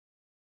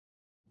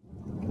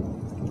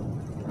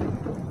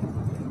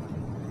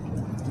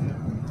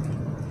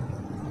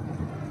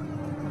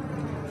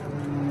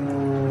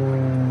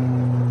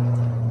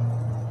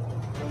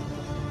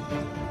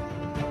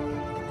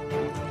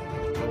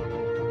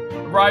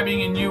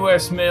arriving in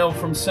U.S. mail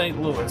from St.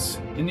 Louis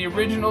in the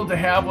original de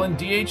Havilland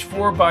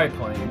DH-4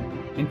 biplane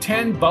and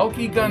 10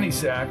 bulky gunny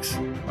sacks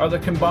are the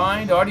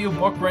combined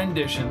audiobook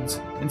renditions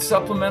and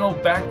supplemental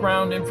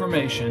background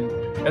information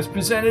as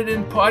presented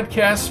in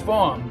podcast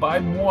form by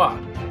moi,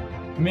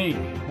 me,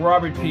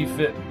 Robert P.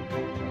 Fitton.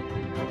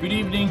 Good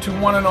evening to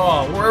one and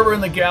all, wherever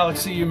in the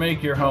galaxy you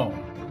make your home.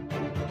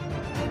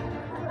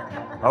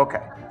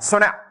 Okay, so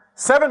now,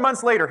 7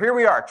 months later, here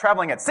we are,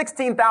 traveling at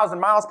 16,000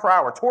 miles per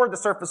hour toward the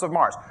surface of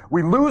Mars.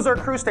 We lose our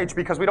cruise stage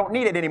because we don't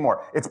need it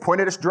anymore. It's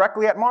pointed us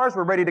directly at Mars.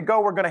 We're ready to go.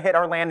 We're going to hit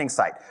our landing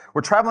site.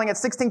 We're traveling at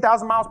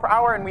 16,000 miles per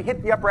hour, and we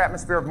hit the upper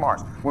atmosphere of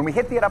Mars. When we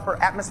hit the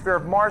upper atmosphere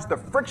of Mars, the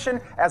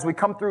friction as we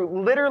come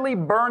through literally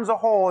burns a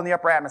hole in the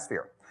upper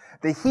atmosphere.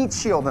 The heat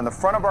shield in the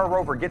front of our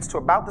rover gets to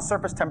about the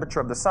surface temperature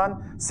of the sun,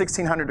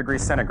 1600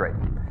 degrees centigrade.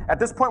 At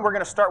this point, we're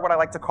going to start what I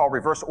like to call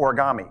reverse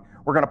origami.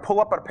 We're going to pull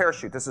up a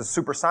parachute. This is a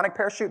supersonic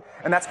parachute,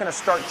 and that's going to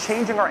start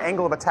changing our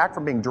angle of attack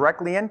from being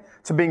directly in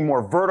to being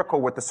more vertical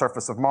with the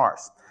surface of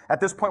Mars.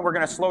 At this point, we're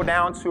going to slow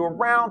down to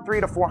around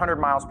 300 to 400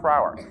 miles per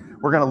hour.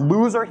 We're going to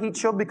lose our heat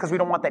shield because we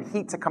don't want that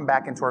heat to come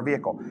back into our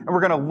vehicle. And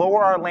we're going to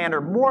lower our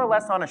lander more or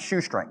less on a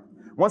shoestring.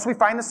 Once we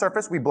find the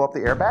surface, we blow up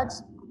the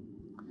airbags.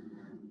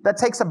 That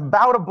takes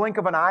about a blink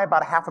of an eye,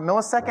 about a half a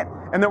millisecond,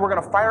 and then we're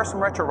going to fire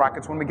some retro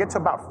rockets. When we get to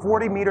about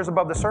 40 meters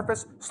above the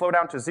surface, slow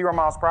down to 0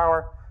 miles per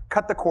hour,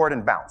 cut the cord,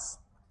 and bounce.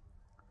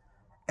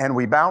 And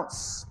we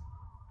bounce,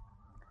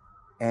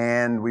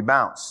 and we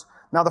bounce.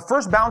 Now, the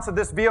first bounce of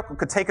this vehicle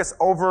could take us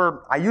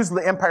over, I use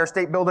the Empire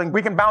State Building.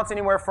 We can bounce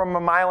anywhere from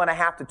 1.5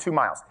 miles to 2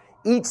 miles.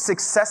 Each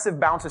successive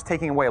bounce is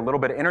taking away a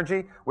little bit of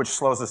energy, which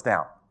slows us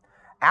down.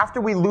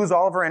 After we lose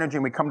all of our energy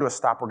and we come to a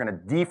stop, we're going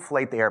to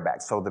deflate the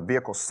airbags. So the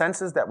vehicle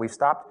senses that we've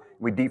stopped,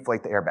 we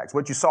deflate the airbags.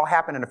 What you saw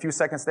happen in a few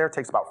seconds there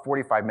takes about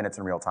 45 minutes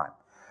in real time.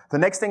 The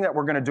next thing that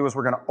we're going to do is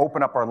we're going to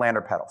open up our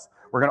lander pedals.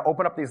 We're going to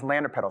open up these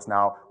lander pedals.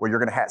 Now, what you're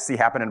going to see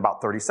happen in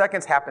about 30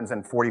 seconds happens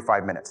in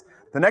 45 minutes.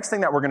 The next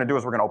thing that we're going to do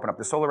is we're going to open up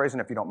the solar rays, and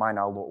if you don't mind,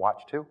 I'll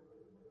watch too.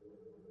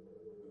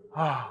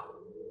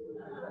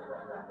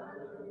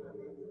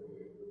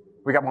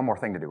 We got one more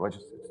thing to do.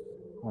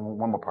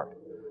 One more part.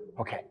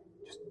 Okay.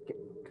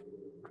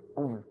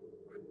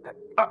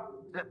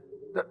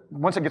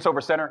 Once it gets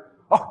over center,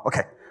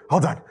 okay,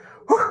 hold on.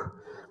 Whew.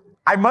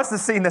 I must have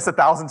seen this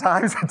 1,000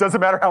 times. It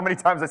doesn't matter how many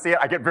times I see it.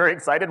 I get very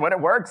excited when it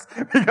works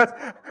because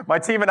my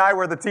team and I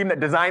were the team that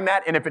designed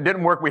that, and if it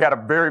didn't work, we had a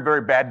very,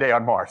 very bad day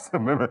on Mars.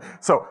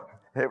 So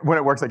when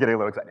it works, I get a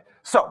little excited.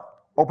 So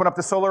open up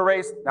the solar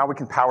arrays. Now we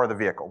can power the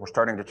vehicle. We're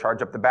starting to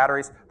charge up the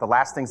batteries. The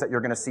last things that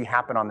you're going to see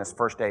happen on this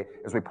first day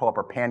is we pull up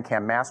our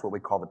PanCam mast, what we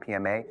call the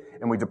PMA,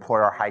 and we deploy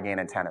our high-gain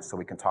antennas so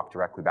we can talk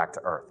directly back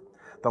to Earth.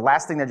 The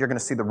last thing that you're going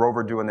to see the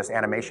rover do in this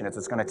animation is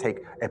it's going to take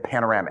a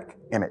panoramic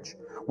image.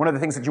 One of the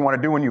things that you want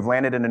to do when you've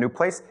landed in a new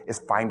place is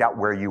find out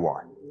where you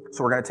are.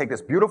 So we're going to take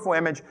this beautiful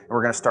image and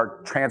we're going to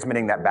start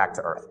transmitting that back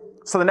to Earth.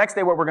 So the next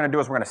day what we're going to do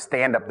is we're going to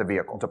stand up the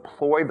vehicle,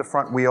 deploy the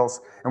front wheels,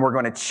 and we're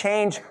going to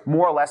change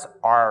more or less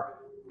our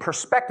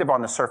perspective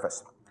on the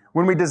surface.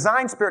 When we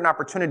designed Spirit and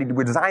Opportunity,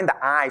 we designed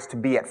the eyes to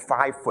be at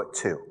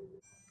 5'2".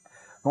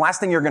 The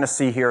last thing you're going to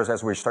see here is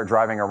as we start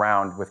driving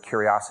around with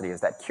Curiosity is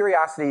that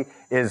Curiosity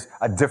is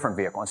a different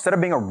vehicle. Instead of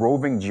being a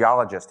roving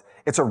geologist,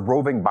 it's a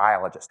roving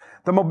biologist.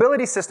 The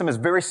mobility system is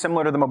very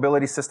similar to the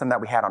mobility system that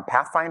we had on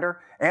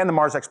Pathfinder and the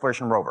Mars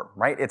Exploration Rover,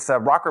 right? It's a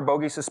rocker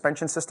bogie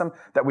suspension system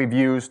that we've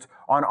used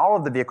on all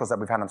of the vehicles that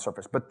we've had on the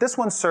surface. But this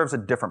one serves a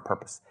different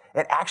purpose.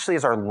 It actually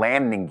is our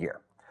landing gear.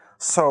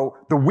 So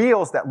the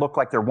wheels that look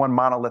like they're one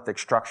monolithic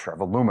structure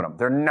of aluminum,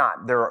 they're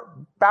not. They're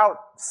about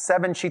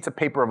 7 sheets of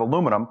paper of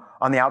aluminum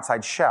on the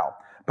outside shell.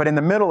 But in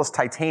the middle is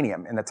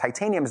titanium, and the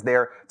titanium is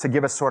there to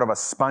give us sort of a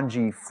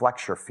spongy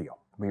flexure feel.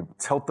 We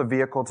tilt the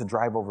vehicle to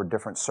drive over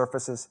different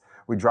surfaces.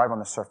 We drive on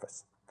the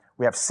surface.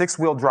 We have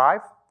 6-wheel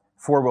drive,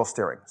 4-wheel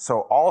steering.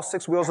 So all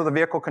 6 wheels of the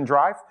vehicle can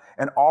drive,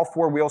 and all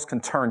 4 wheels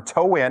can turn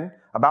toe in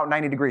about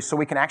 90 degrees, so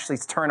we can actually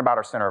turn about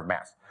our center of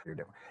mass.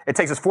 It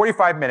takes us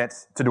 45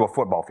 minutes to do a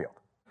football field.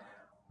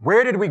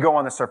 Where did we go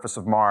on the surface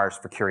of Mars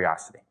for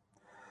Curiosity?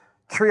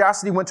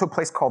 Curiosity went to a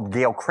place called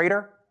Gale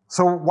Crater.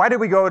 So why did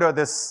we go to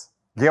this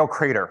Gale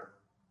Crater?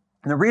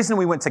 And the reason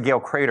we went to Gale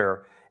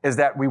Crater is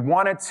that we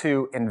wanted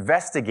to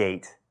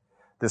investigate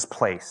this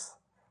place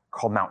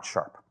called Mount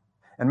Sharp.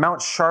 And Mount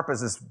Sharp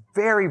is this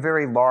very,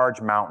 very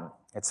large mountain.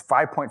 It's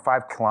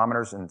 5.5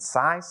 kilometers in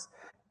size.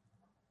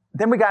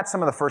 Then we got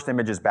some of the first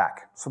images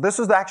back. So this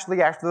was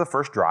actually after the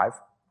first drive.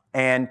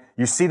 And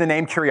you see the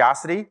name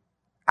Curiosity.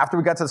 After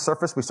we got to the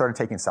surface, we started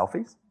taking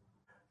selfies.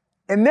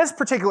 In this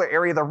particular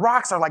area, the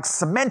rocks are like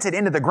cemented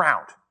into the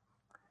ground.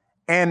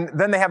 And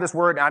then they have this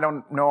word, I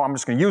don't know, I'm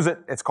just going to use it.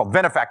 It's called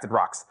ventifacted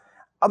rocks.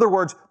 Other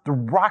words, the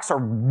rocks are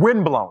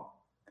windblown.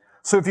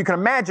 So if you can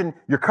imagine,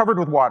 you're covered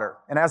with water.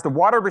 And as the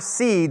water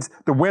recedes,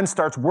 the wind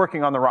starts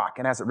working on the rock.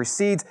 And as it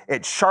recedes,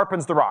 it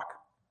sharpens the rock.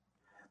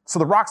 So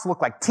the rocks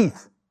look like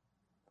teeth.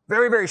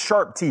 Very, very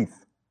sharp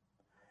teeth.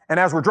 And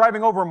as we're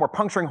driving over them, we're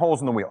puncturing holes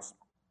in the wheels.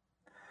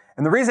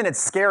 And the reason it's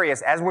scary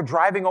is as we're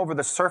driving over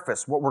the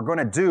surface, what we're going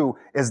to do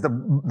is the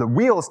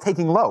wheel is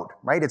taking load,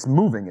 right? It's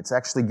moving. It's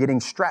actually getting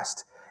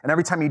stressed. And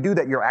every time you do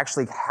that, you're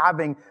actually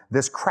having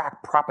this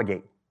crack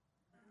propagate.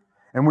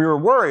 And we were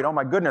worried, oh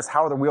my goodness,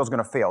 how are the wheels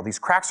going to fail? These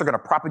cracks are going to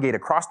propagate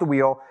across the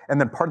wheel,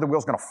 and then part of the wheel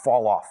is going to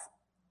fall off.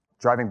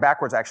 Driving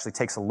backwards actually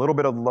takes a little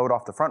bit of the load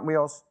off the front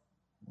wheels,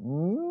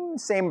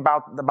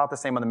 about the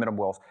same on the middle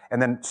wheels,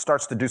 and then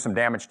starts to do some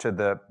damage to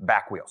the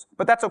back wheels.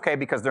 But that's okay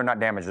because they're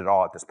not damaged at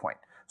all at this point.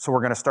 So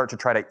we're going to start to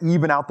try to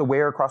even out the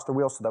wear across the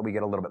wheels so that we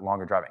get a little bit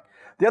longer driving.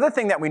 The other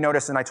thing that we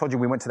noticed, and I told you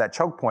we went to that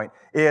choke point,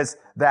 is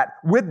that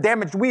with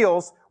damaged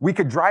wheels, we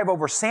could drive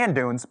over sand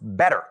dunes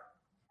better.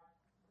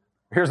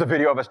 Here's a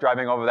video of us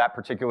driving over that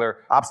particular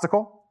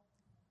obstacle.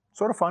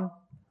 Sort of fun,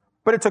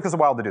 but it took us a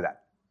while to do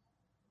that.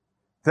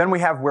 Then we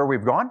have where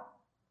we've gone.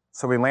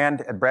 So we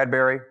land at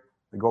Bradbury,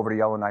 we go over to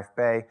Yellowknife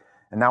Bay,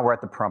 and now we're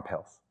at the Pahrump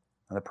Hills.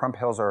 And the Pahrump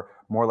Hills are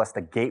more or less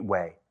the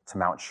gateway to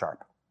Mount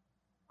Sharp.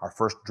 Our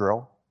first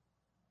drill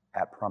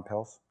at Pahrump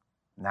Hills.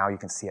 Now you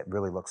can see it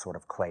really looks sort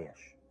of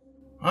clayish.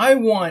 I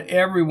want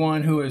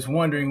everyone who is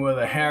wondering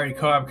whether Harry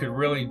Cobb could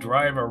really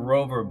drive a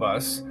rover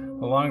bus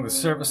along the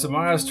surface of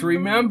Mars to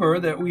remember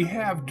that we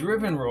have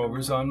driven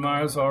rovers on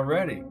Mars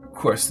already. Of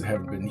course, there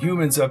haven't been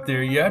humans up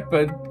there yet,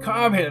 but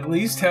Cobb at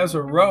least has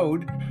a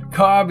road.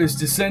 Cobb is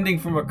descending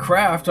from a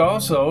craft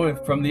also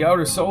from the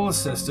outer solar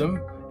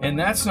system, and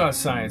that's not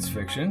science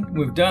fiction.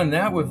 We've done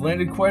that. We've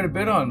landed quite a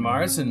bit on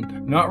Mars,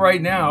 and not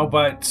right now,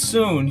 but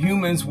soon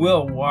humans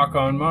will walk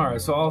on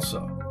Mars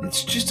also.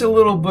 It's just a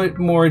little bit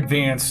more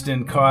advanced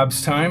in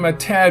Cobb's time, a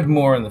tad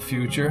more in the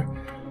future.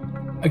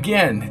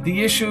 Again,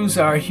 the issues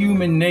are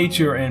human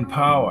nature and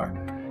power.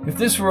 If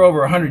this were over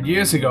 100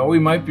 years ago, we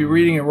might be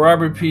reading a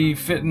Robert P.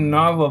 Fitton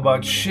novel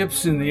about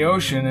ships in the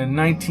ocean and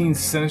 19th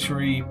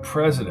century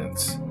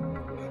presidents.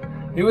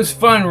 It was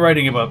fun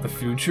writing about the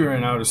future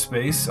and outer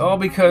space, all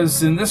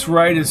because in this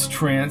writer's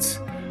trance,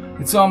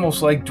 it's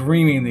almost like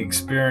dreaming the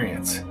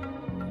experience.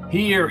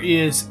 Here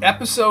is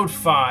Episode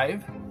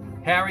 5,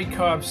 Harry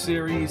Cobb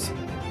series,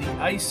 The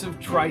Ice of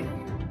Triton,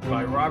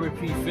 by Robert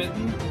P.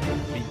 Fitton,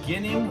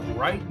 beginning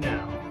right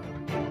now.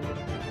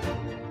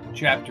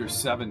 Chapter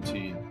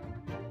 17.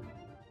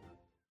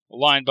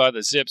 Aligned by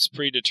the Zip's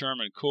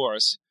predetermined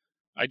course,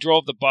 I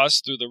drove the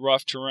bus through the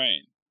rough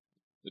terrain.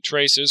 The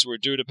tracers were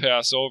due to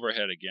pass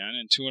overhead again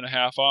in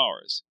 2.5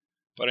 hours,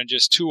 but in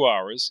just 2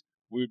 hours,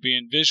 we would be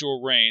in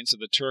visual range of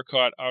the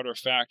Turcotte Outer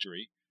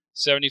Factory,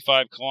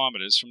 75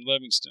 kilometers from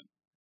Livingston.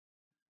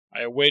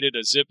 I awaited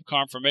a Zip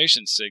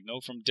confirmation signal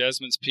from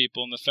Desmond's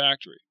people in the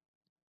factory.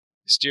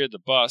 I steered the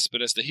bus,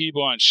 but as the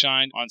Hebron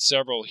shined on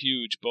several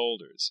huge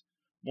boulders,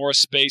 more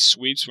space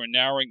sweeps were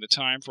narrowing the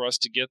time for us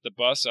to get the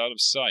bus out of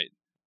sight.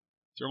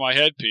 Through my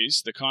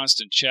headpiece, the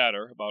constant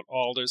chatter about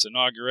Alder's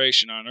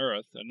inauguration on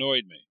Earth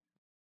annoyed me.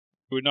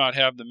 We would not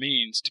have the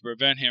means to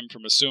prevent him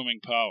from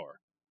assuming power.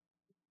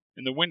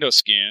 In the window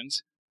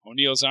scans,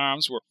 O'Neill's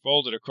arms were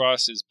folded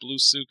across his blue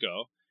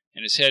suco,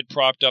 and his head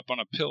propped up on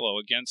a pillow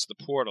against the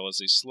portal as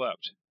he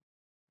slept.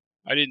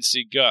 I didn't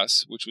see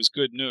Gus, which was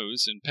good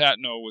news, and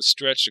Patno was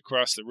stretched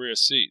across the rear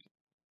seat.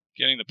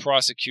 Getting the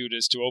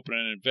prosecutors to open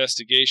an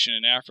investigation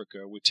in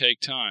Africa would take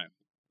time,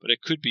 but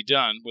it could be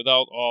done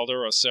without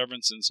Alder or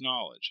Severinson's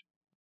knowledge.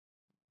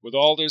 With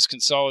Alder's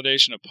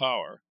consolidation of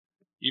power,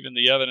 even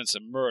the evidence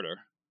of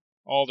murder,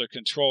 Alder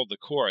controlled the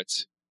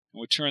courts and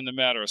would turn the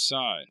matter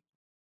aside.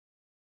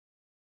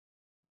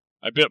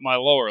 I bit my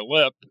lower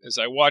lip as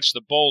I watched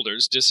the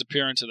boulders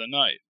disappear into the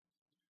night.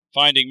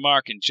 Finding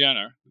Mark and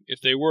Jenna,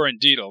 if they were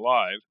indeed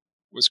alive,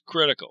 was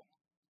critical.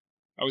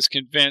 I was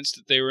convinced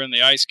that they were in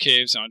the ice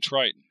caves on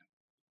Triton.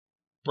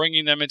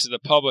 Bringing them into the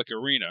public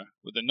arena,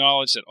 with the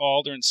knowledge that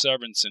Alder and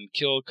Severinson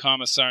killed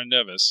Commissar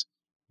Nevis,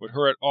 would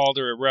hurt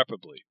Alder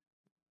irreparably.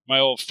 My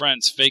old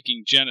friends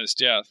faking Jenna's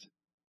death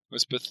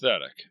was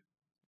pathetic.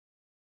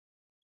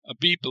 A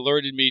beep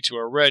alerted me to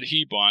a red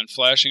Hebron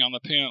flashing on the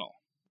panel.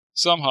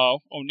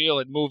 Somehow, O'Neill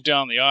had moved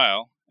down the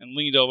aisle and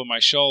leaned over my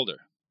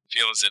shoulder.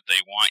 Feel as if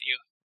they want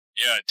you?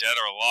 Yeah, dead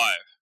or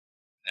alive.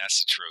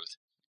 That's the truth.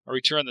 I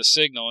returned the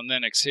signal and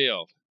then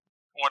exhaled.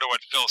 I wonder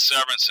what Phil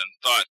Severinson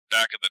thought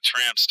back at the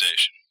tram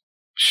station.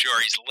 I'm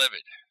sure he's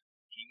livid.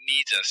 He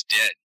needs us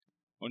dead.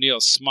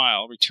 O'Neill's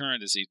smile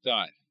returned as he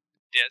thought.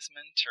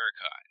 Desmond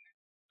Turcotte.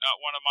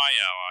 Not one of my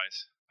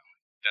allies.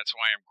 That's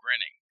why I'm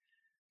grinning.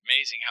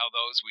 Amazing how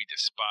those we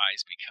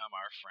despise become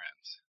our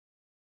friends.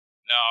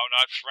 No,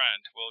 not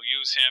friend. We'll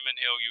use him and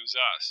he'll use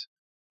us.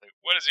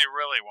 What does he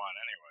really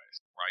want anyways?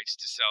 Rights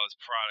to sell his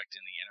product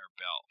in the inner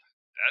belt.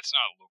 That's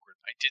not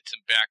lucrative. I did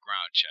some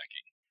background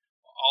checking.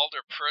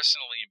 Alder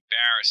personally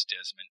embarrassed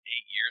Desmond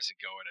 8 years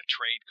ago at a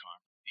trade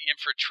conference. The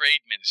Infra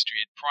Trade Ministry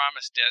had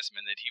promised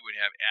Desmond that he would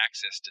have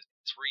access to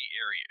 3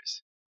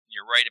 areas. And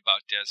you're right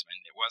about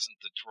Desmond. It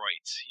wasn't the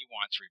droids. He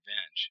wants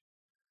revenge.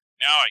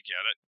 Now I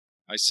get it,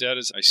 I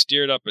said as I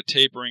steered up a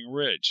tapering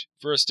ridge.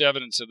 First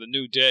evidence of the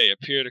new day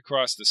appeared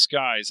across the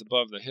skies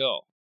above the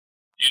hill.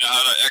 You know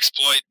how to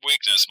exploit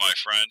weakness, my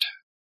friend.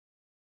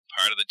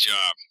 Part of the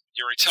job.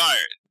 You're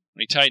retired.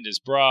 When he tightened his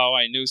brow,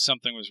 I knew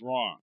something was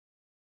wrong.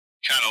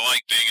 Kind of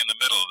like being in the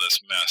middle of this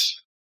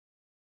mess.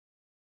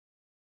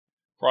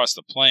 Across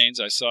the plains,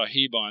 I saw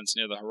Hebons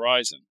near the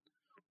horizon.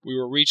 We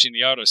were reaching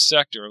the outer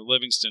sector of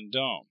Livingston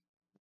Dome.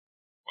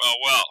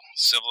 Well,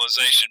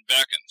 civilization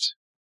beckons.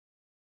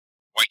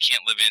 Why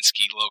can't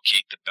Lovinski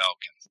locate the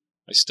Belkins?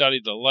 I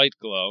studied the light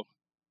glow,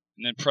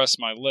 and then pressed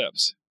my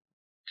lips.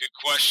 Good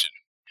question.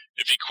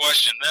 If he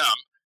questioned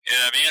them, he'd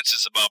have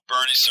answers about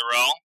Bernie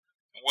Sorrell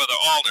and whether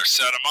Alder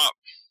set him up.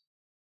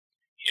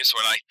 Here's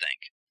what I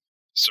think.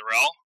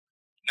 Sorrell?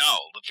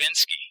 No,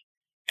 Lovinski.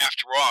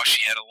 After all,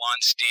 she had a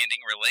long-standing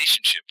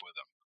relationship with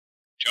him.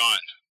 John,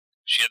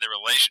 she had the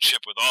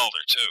relationship with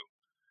Alder, too.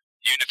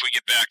 Even if we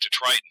get back to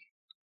Triton,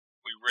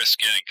 we risk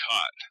getting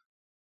caught.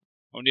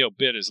 O'Neill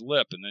bit his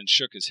lip and then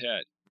shook his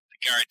head.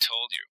 The guard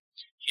told you.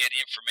 He had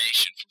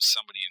information from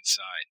somebody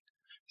inside.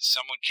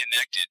 Someone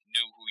connected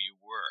knew who you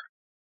were.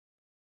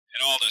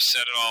 And Alder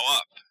set it all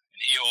up, and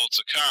he holds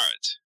the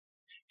cards.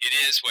 It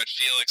is what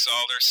Felix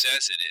Alder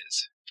says it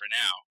is, for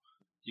now.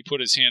 He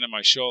put his hand on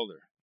my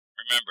shoulder.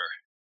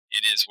 Remember,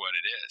 it is what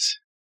it is.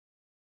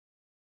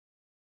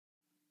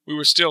 We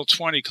were still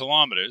 20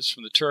 kilometers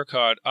from the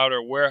Turcotte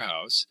outer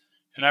warehouse,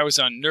 and I was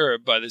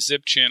unnerved by the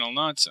zip channel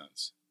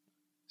nonsense.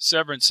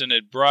 Severinsen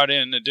had brought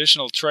in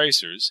additional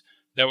tracers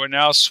that were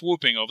now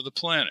swooping over the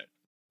planet.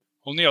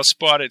 O'Neill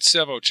spotted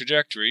several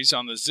trajectories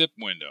on the zip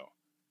window.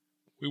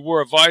 We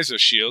wore visor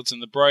shields in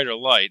the brighter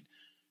light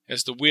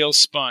as the wheels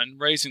spun,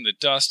 raising the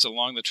dust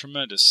along the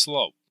tremendous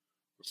slope.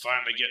 We're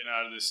finally getting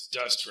out of this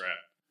dust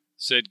trap,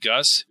 said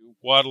Gus,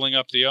 waddling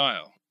up the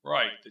aisle.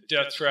 Right, the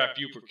death trap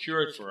you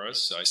procured for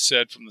us, I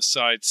said from the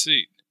side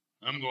seat.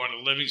 I'm going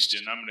to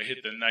Livingston. I'm going to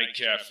hit the night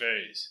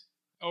cafes.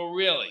 Oh,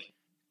 really?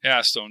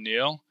 Asked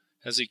O'Neill,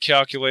 as he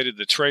calculated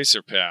the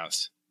tracer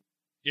paths.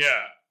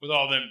 Yeah, with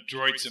all them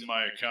droids in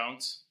my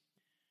accounts.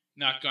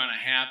 Not gonna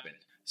happen,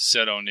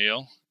 said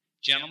O'Neill.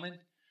 Gentlemen,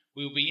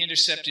 we will be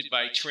intercepted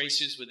by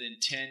tracers within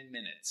 10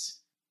 minutes.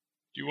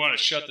 Do you want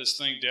to shut this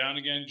thing down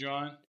again,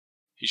 John?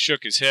 He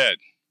shook his head.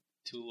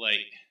 Too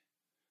late.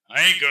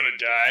 I ain't gonna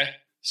die,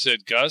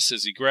 said Gus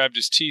as he grabbed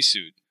his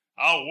T-suit.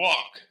 I'll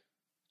walk.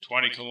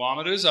 20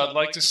 kilometers? I'd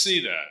like to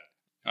see that,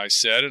 I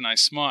said, and I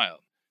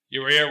smiled.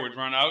 Your air would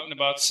run out in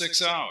about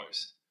 6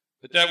 hours.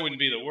 But that wouldn't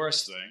be the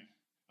worst thing.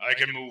 I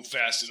can move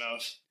fast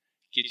enough.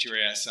 Get your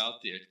ass out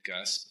there,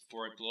 Gus,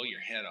 before I blow your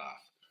head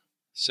off,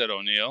 said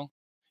O'Neill.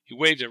 He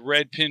waved a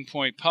red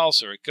pinpoint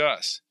pulsar at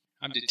Gus.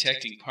 I'm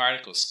detecting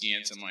particle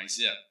scans on my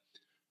zip.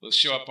 They'll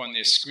show up on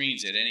their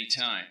screens at any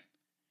time.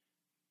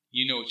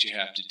 You know what you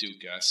have to do,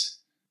 Gus.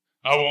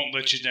 I won't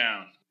let you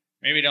down.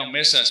 Maybe they'll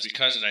miss us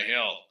because of the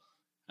hill.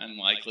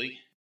 Unlikely.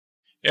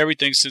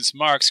 Everything since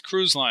Mark's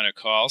cruise liner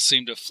call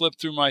seemed to flip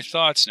through my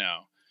thoughts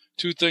now.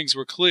 Two things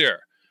were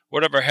clear.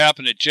 Whatever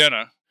happened at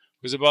Jenna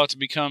was about to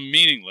become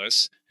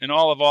meaningless, and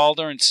all of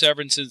Alder and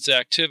Severinsen's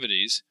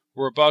activities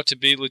were about to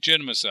be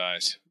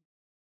legitimized.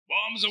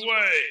 Bombs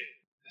away,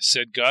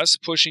 said Gus,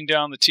 pushing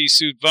down the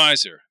T-suit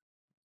visor.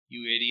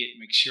 You idiot,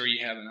 make sure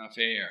you have enough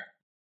air.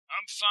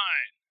 I'm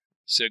fine,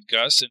 said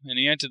Gus, and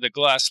he entered the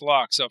glass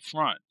locks up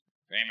front.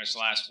 Famous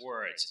last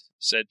words,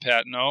 said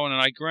Patnaud, and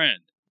I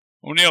grinned.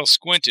 O'Neill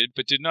squinted,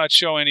 but did not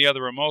show any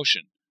other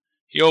emotion.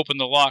 He opened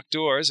the locked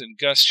doors, and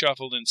Gus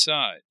shuffled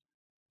inside.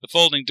 The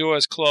folding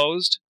doors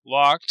closed,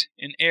 locked,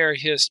 and air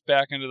hissed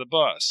back into the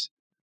bus.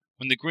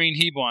 When the green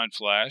Hebon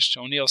flashed,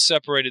 O'Neill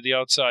separated the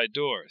outside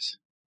doors.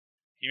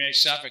 He may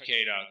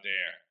suffocate out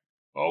there.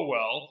 Oh,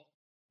 well.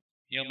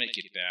 He'll make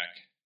it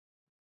back.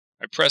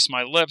 I pressed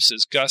my lips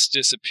as Gus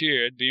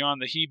disappeared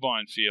beyond the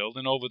Hebon field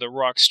and over the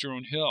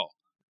rock-strewn hill.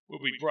 We'll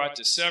be brought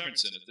to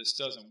Severinsen if this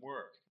doesn't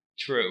work.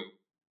 True,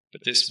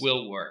 but this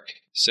will work,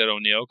 said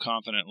O'Neill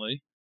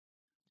confidently.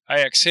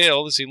 I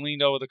exhaled as he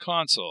leaned over the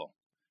console.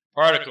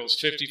 Particles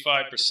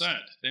 55%.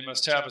 They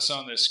must have us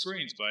on their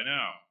screens by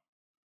now.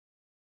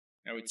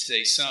 I would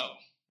say so.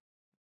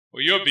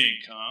 Well, you're being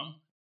calm.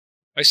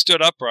 I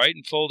stood upright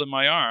and folded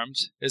my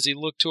arms as he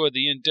looked toward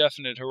the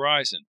indefinite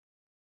horizon.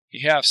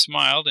 He half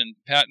smiled, and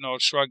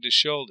Patnaud shrugged his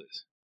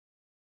shoulders.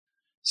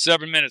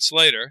 7 minutes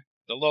later,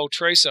 the low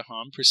tracer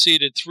hum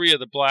preceded 3 of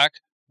the black,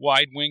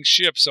 wide-winged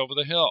ships over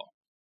the hill.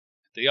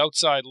 The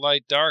outside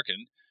light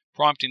darkened,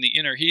 prompting the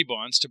inner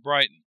Hebons to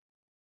brighten.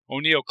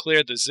 O'Neill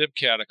cleared the zip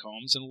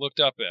catacombs and looked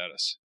up at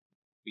us.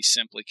 We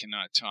simply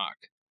cannot talk.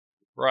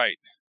 Right.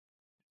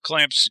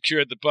 Clamps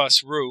secured the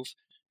bus roof,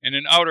 and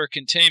an outer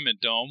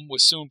containment dome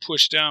was soon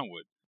pushed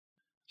downward.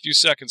 A few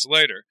seconds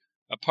later,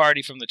 a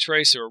party from the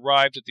tracer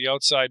arrived at the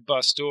outside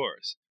bus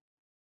doors.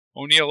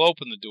 O'Neill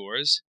opened the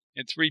doors,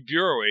 and 3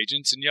 bureau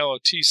agents in yellow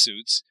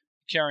T-suits,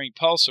 carrying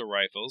pulsar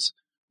rifles,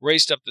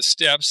 raced up the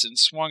steps and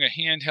swung a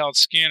handheld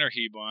scanner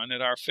Hebon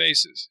at our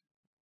faces.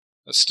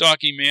 A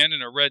stocky man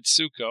in a red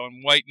suco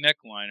and white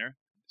neckliner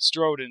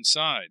strode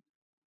inside.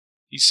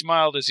 He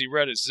smiled as he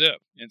read his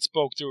zip and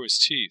spoke through his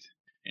teeth.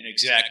 An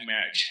exact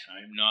match.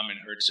 I'm Norman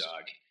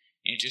Herzog,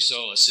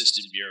 Intersol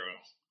Assistant Bureau.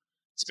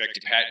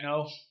 Inspector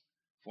Patnaud,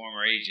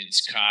 former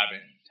agents Cobb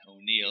and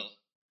O'Neill,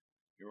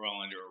 you're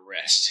all under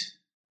arrest.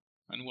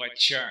 On what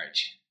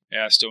charge?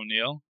 Asked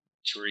O'Neill.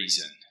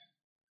 Treason.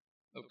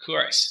 Of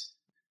course.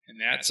 And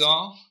that's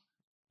all?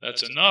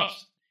 That's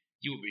enough.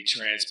 You will be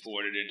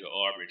transported into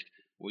orbit,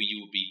 where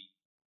you will be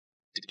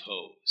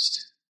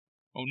deposed.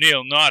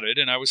 O'Neill nodded,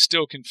 and I was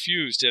still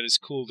confused at his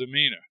cool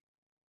demeanor.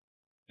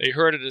 They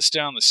herded us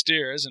down the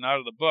stairs and out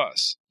of the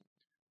bus.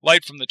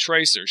 Light from the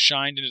tracer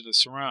shined into the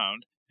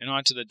surround and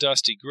onto the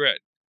dusty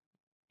grit.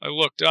 I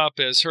looked up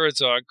as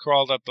Herzog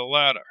crawled up the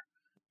ladder.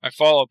 I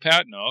followed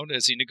Patnaud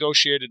as he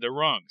negotiated the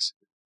rungs.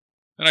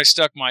 Then I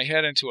stuck my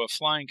head into a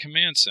flying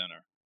command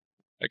center.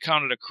 I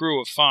counted a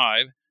crew of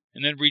 5,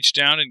 and then reached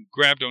down and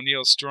grabbed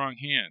O'Neill's strong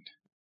hand.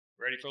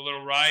 Ready for a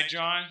little ride,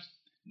 John?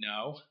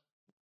 No.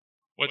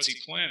 What's he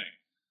planning?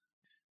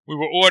 We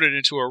were ordered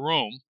into a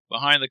room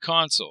behind the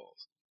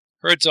consoles.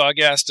 Herzog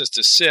asked us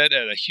to sit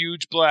at a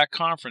huge black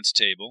conference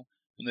table,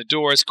 and the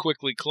doors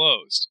quickly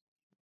closed.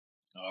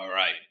 All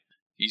right,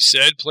 he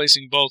said,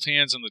 placing both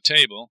hands on the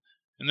table,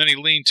 and then he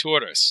leaned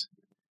toward us.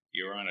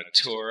 You're on a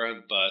tour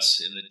bus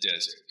in the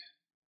desert.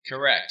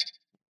 Correct.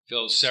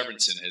 Phil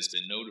Severinsen has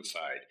been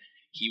notified.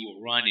 He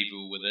will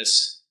rendezvous with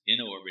us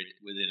in orbit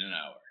within an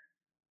hour.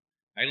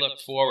 I look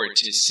forward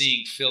to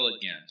seeing Phil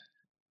again.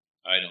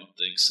 I don't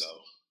think so.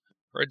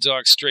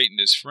 Herzog straightened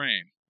his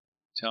frame.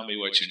 Tell me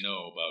what you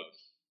know about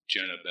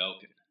Jenna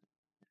Belkin.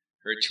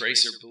 Her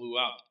tracer blew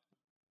up.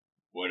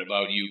 What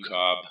about you,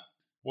 Cobb?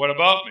 What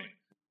about me?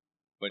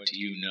 What do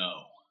you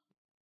know?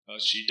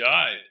 She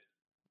died.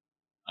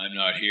 I'm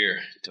not here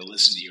to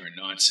listen to your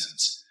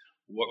nonsense.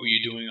 What were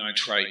you doing on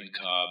Triton,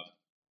 Cobb?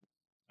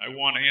 I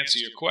want to answer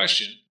your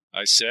question,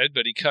 I said,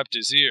 but he cupped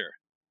his ear.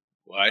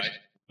 What?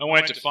 I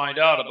went to find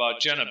out about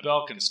Jenna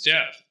Belkin's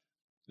death,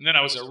 and then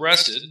I was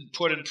arrested and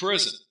put in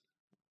prison.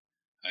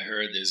 I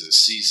heard there's a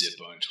C-zip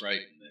on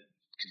Triton that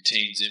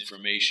contains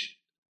information.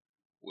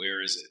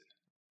 Where is it?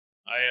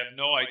 I have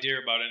no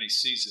idea about any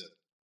C-zip.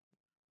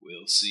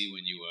 We'll see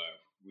when you are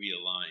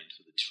realigned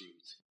for the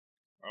truth.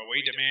 Or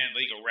we demand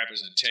legal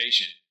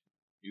representation.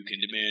 You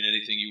can demand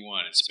anything you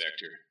want,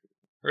 Inspector.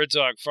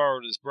 Herzog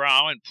furrowed his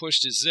brow and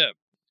pushed his zip.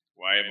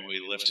 Why haven't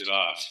we lifted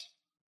off?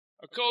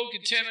 A code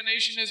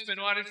contamination has been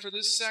ordered for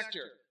this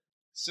sector.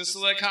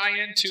 Sisalek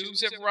high-end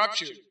tubes have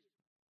ruptured.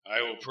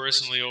 I will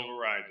personally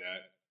override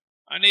that.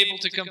 Unable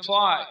to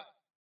comply.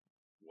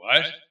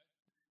 What?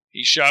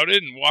 He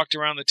shouted and walked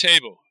around the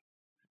table.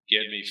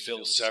 Get me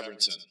Phil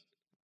Severinsen.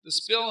 The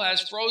spill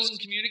has frozen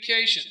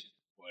communication.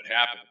 What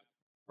happened?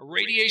 A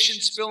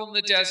radiation spill in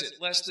the desert,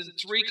 less than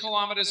 3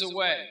 kilometers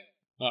away.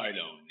 I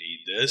don't need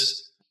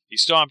this. He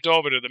stomped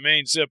over to the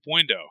main zip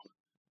window.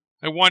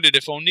 I wondered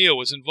if O'Neill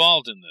was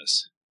involved in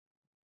this.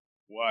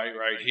 Why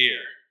right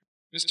here?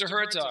 Mr.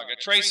 Herzog,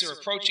 a tracer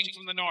approaching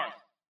from the north.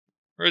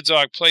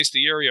 Herzog placed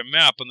the area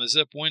map on the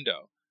zip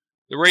window.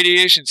 The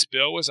radiation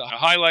spill was a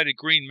highlighted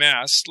green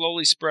mass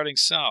slowly spreading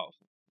south.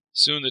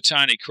 Soon the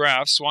tiny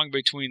craft swung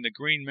between the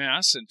green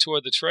mass and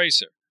toward the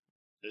tracer.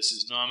 This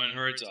is Norman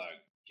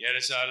Herzog. Get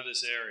us out of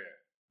this area.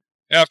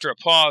 After a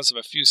pause of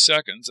a few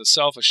seconds, a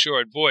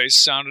self-assured voice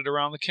sounded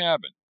around the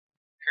cabin.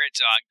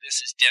 Herzog,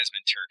 this is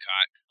Desmond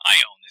Turcotte. I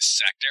own this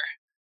sector.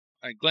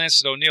 I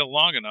glanced at O'Neill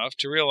long enough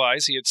to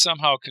realize he had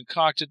somehow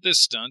concocted this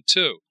stunt,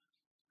 too.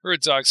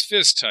 Herzog's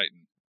fist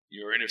tightened.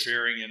 You're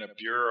interfering in a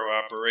bureau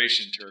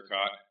operation,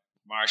 Turcotte.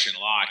 Martian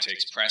law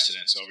takes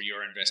precedence over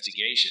your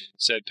investigation,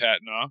 said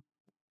Patnaud.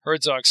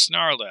 Herzog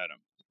snarled at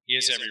him. He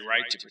has every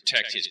right to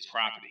protect his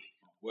property.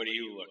 What are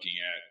you looking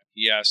at?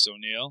 He asked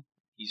O'Neill.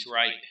 He's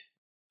right.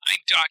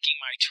 I'm docking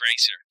my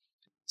tracer,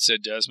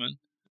 said Desmond.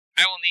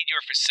 I will need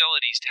your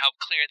facilities to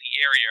help clear the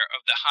area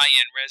of the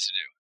high-end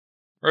residue.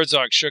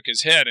 Herzog shook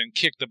his head and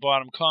kicked the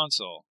bottom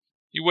console.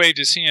 He waved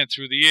his hand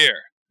through the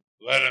air.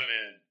 Let him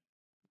in.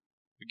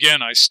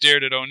 Again I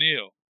stared at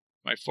O'Neill.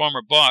 My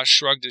former boss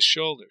shrugged his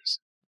shoulders.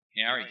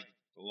 Harry,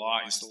 the law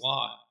is the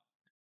law.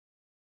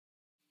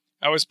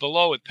 I was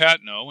below with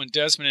Patnaud when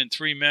Desmond and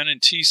 3 men in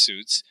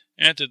T-suits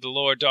entered the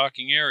lower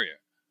docking area.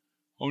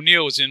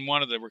 O'Neill was in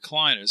one of the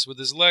recliners with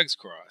his legs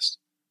crossed.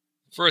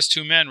 The first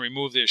 2 men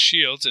removed their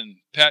shields, and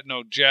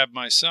Patnaud jabbed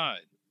my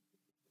side.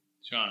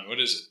 John, what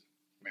is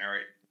it?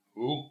 Mary?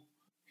 Who?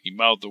 He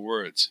mouthed the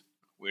words.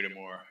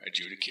 Whittemore,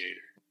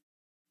 adjudicator.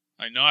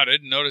 I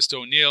nodded and noticed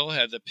O'Neill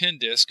had the pin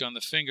disc on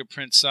the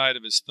fingerprint side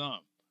of his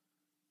thumb.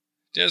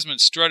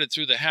 Desmond strutted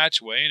through the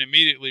hatchway and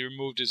immediately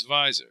removed his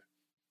visor.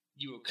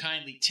 You will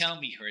kindly tell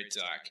me,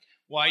 Herzog,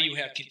 why you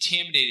have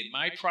contaminated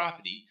my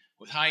property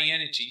with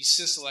high-energy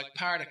Sisalek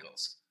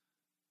particles.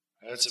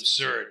 That's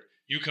absurd.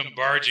 You come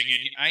barging in.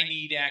 I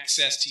need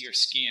access to your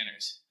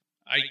scanners.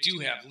 I do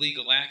have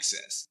legal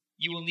access.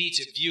 You will need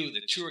to view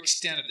the true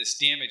extent of this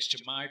damage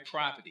to my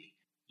property.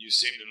 You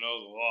seem to know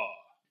the law.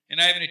 And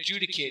I have an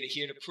adjudicator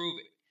here to prove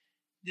it.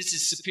 This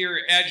is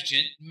Superior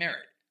Adjutant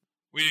Merritt.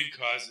 We didn't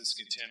cause this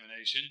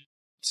contamination,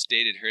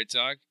 stated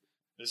Herzog.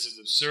 This is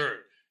absurd.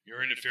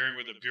 You're interfering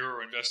with the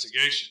Bureau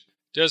investigation.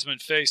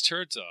 Desmond faced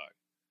Herzog.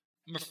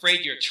 I'm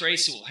afraid your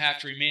tracer will have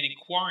to remain in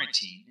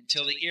quarantine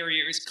until the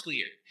area is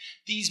cleared.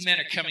 These men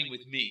are coming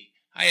with me.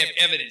 I have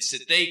evidence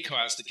that they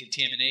caused the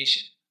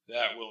contamination.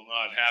 That will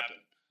not happen.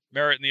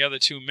 Merritt and the other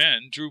 2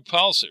 men drew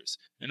pulsers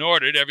and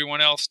ordered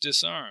everyone else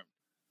disarmed.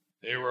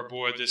 They were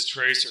aboard this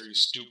tracer, you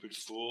stupid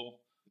fool.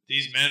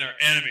 These men are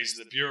enemies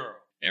of the Bureau.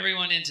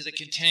 Everyone into the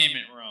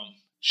containment room,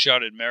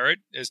 shouted Merritt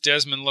as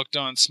Desmond looked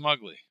on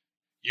smugly.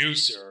 You,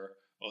 sir,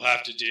 will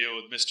have to deal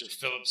with Mr.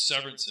 Philip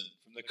Severinsen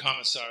from the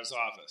Commissar's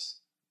office.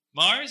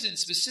 Mars, and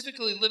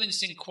specifically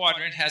Livingston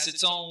Quadrant, has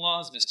its own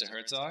laws, Mr.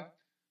 Herzog.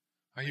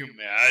 Are you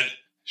mad?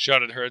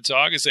 Shouted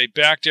Herzog as they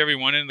backed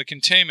everyone into the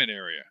containment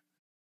area.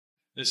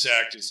 This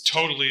act is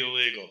totally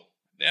illegal.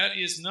 That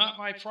is not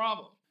my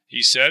problem,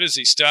 he said as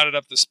he started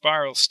up the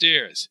spiral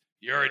stairs.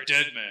 You're a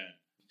dead man,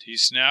 he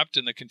snapped,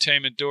 and the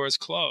containment doors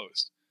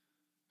closed.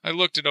 I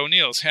looked at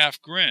O'Neill's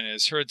half grin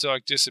as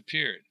Herzog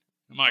disappeared.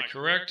 Am I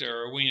correct,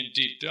 or are we in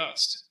deep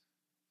dust?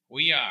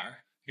 We are.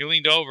 He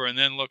leaned over and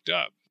then looked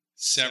up.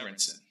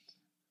 Severinsen.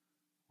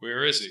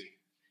 Where is he?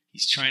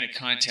 He's trying to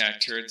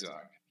contact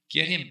Herzog.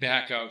 Get him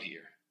back out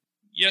here.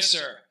 Yes,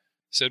 sir,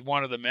 said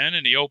one of the men,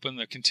 and he opened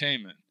the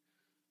containment.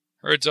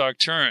 Herzog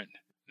turned.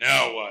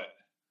 Now what?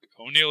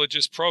 O'Neill had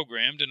just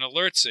programmed an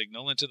alert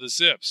signal into the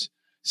zips,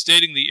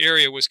 stating the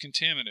area was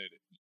contaminated.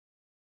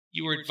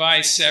 You were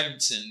advised,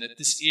 Severinsen, that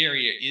this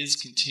area is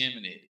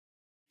contaminated.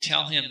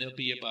 Tell him there'll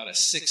be about a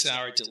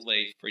 6-hour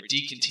delay for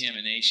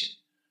decontamination.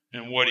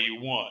 And what do you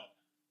want?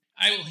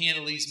 I will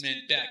handle these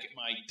men back at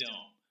my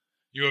dome.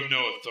 You have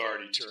no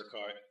authority,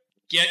 Turcotte.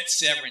 Get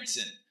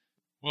Severinsen.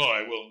 Well,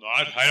 I will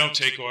not. I don't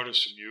take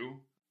orders from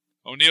you.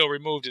 O'Neill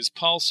removed his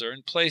pulsar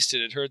and placed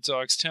it at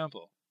Herzog's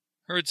temple.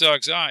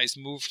 Herzog's eyes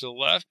moved to the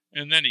left,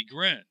 and then he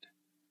grinned.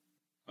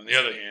 On the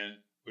other hand,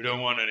 we don't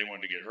want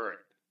anyone to get hurt.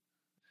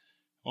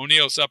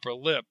 O'Neill's upper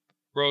lip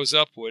rose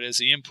upward as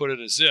he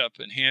inputted a zip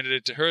and handed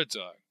it to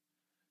Herzog.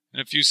 In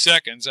a few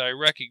seconds, I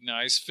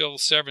recognized Phil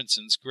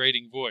Severinsen's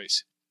grating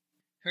voice.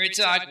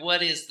 Herzog,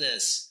 what is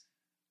this?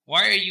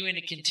 Why are you in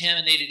a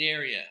contaminated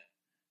area?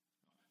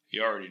 He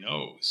already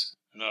knows.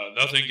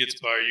 Nothing gets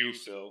by you,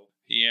 Phil,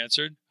 he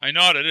answered. I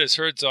nodded as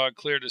Herzog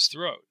cleared his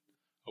throat.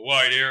 A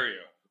wide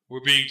area.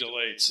 We're being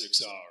delayed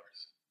 6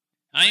 hours.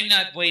 I'm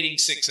not waiting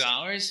 6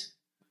 hours.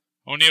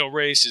 O'Neill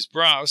raised his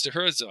brows to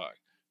Herzog.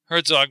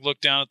 Herzog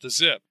looked down at the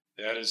zip.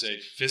 That is a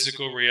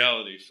physical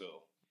reality,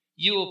 Phil.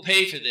 You will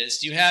pay for this.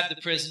 Do you have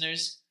the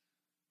prisoners?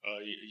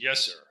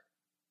 Yes, sir.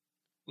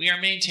 We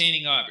are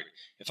maintaining orbit.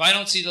 If I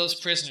don't see those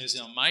prisoners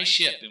on my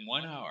ship in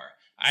 1 hour,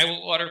 I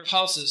will order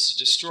pulses to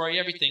destroy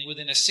everything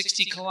within a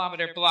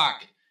 60-kilometer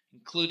block,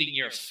 including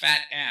your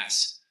fat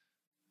ass.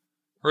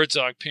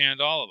 Herzog panned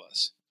all of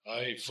us.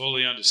 I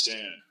fully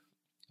understand.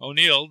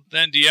 O'Neill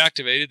then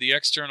deactivated the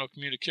external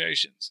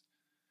communications.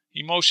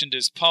 He motioned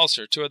his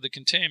pulsar toward the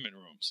containment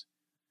rooms.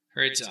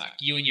 Herzog,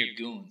 you and your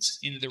goons,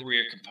 into the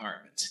rear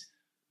compartments.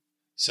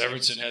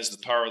 Severinsen has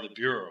the power of the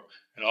Bureau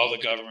and all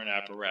the government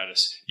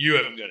apparatus. You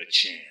haven't got a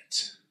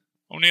chance.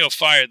 O'Neill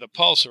fired the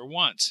pulsar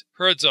once.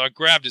 Herzog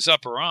grabbed his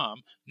upper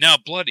arm, now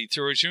bloody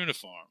through his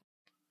uniform.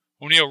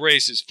 O'Neill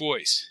raised his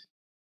voice.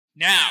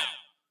 Now!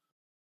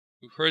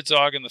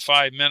 Herzog and the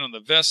 5 men on the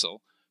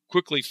vessel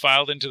quickly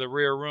filed into the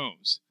rear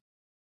rooms.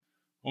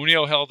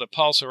 O'Neill held the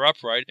pulsar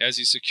upright as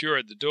he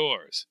secured the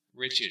doors.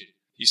 Richard,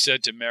 he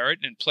said to Merritt,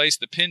 and placed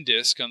the pin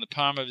disc on the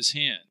palm of his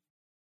hand.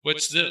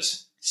 What's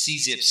this?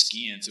 CZIP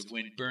scans of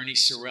when Bernie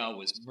Sorrell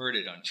was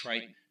murdered on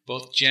Triton.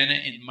 Both Jenna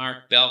and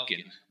Mark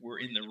Belkin were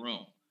in the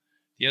room.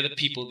 The other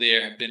people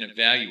there have been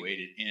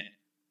evaluated, and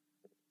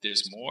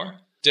there's more?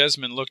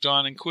 Desmond looked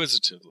on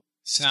inquisitively.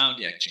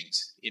 Sound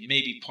etchings. It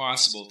may be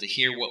possible to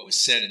hear what was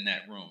said in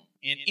that room.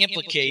 And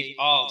implicate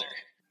Alder,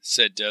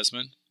 said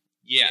Desmond.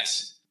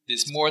 Yes,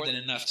 there's more than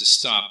enough to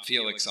stop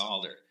Felix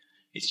Alder.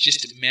 It's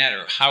just a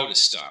matter of how to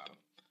stop him.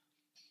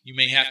 You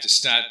may have to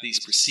start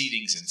these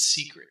proceedings in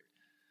secret.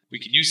 We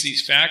can use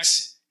these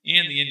facts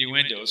and the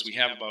innuendos we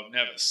have about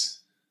Nevis.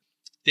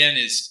 Then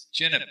is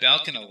Jenna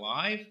Belkin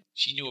alive?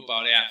 She knew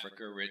about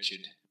Africa,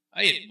 Richard.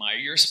 I admire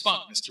your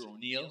spunk, Mr.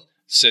 O'Neill,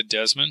 said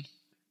Desmond.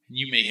 And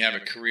you may have a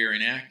career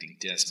in acting,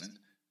 Desmond.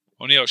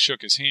 O'Neill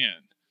shook his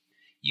hand.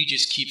 You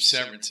just keep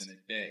Severinsen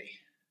at bay.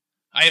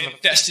 I have a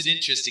vested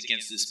interest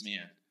against this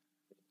man.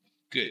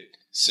 Good,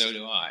 so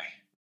do I,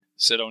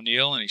 said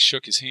O'Neill, and he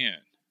shook his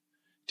hand.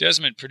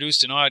 Desmond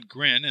produced an odd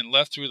grin and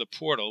left through the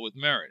portal with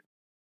Merritt.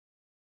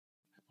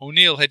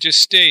 O'Neill had just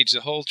staged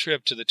the whole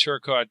trip to the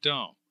Turcotte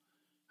Dome.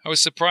 I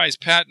was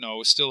surprised Patno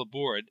was still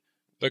aboard,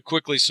 but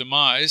quickly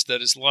surmised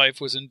that his life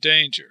was in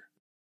danger.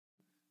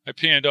 I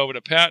panned over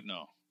to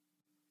Patno.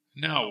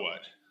 Now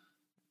what?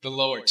 The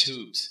lower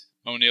tubes,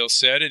 O'Neill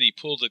said, and he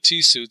pulled the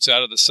T-suits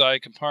out of the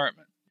side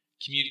compartment.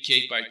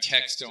 Communicate by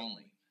text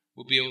only.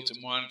 We'll be able to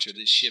monitor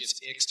this ship's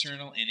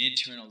external and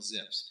internal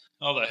zips.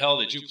 How the hell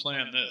did you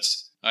plan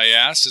this? I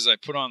asked as I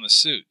put on the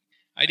suit.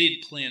 I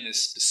didn't plan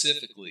this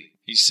specifically,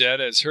 he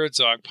said as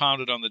Herzog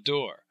pounded on the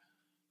door.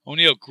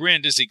 O'Neill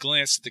grinned as he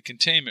glanced at the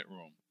containment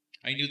room.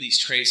 I knew these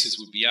traces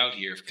would be out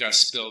here if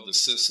Gus spilled the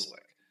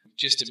Sicilic.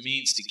 Just a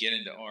means to get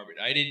into orbit.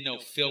 I didn't know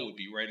Phil would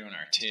be right on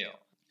our tail.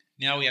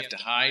 Now we have to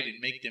hide and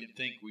make them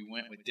think we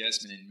went with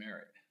Desmond and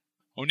Merritt.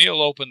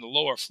 O'Neill opened the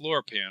lower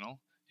floor panel,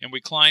 and we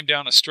climbed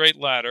down a straight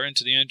ladder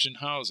into the engine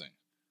housing.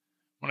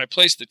 When I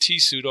placed the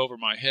T-suit over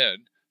my head,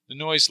 the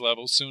noise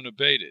level soon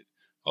abated,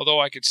 although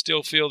I could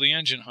still feel the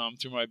engine hum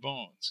through my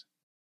bones.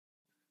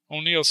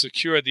 O'Neill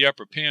secured the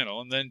upper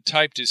panel and then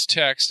typed his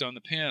text on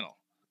the panel.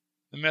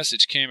 The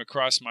message came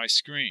across my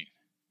screen.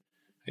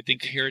 I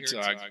think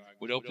Herzog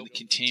would open the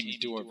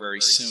containment door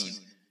very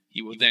soon.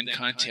 He will then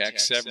contact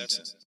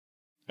Severinsen.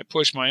 I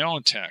pushed my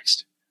own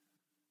text.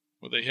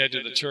 Will they head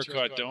to the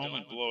Turcotte Dome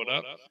and blow it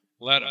up?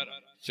 Let him.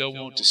 Phil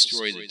won't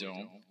destroy the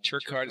dome.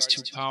 Turcotte is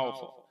too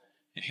powerful,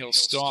 and he'll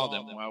stall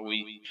them while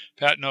we...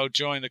 Patno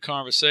joined the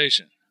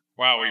conversation.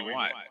 While we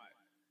what?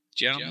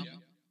 Gentlemen,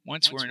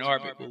 once we're in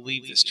orbit, we'll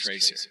leave this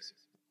tracer.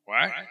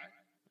 What?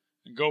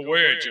 And go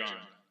where, John?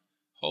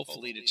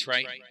 Hopefully to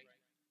Triton.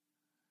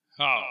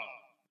 How?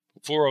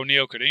 Before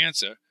O'Neill could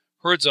answer,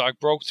 Herzog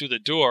broke through the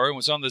door and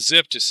was on the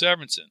zip to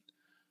Severinsen.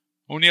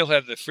 O'Neill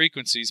had the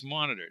frequencies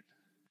monitored.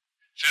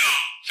 Phil,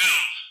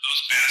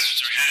 those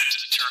bastards are headed to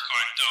the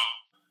Turcotte Dome.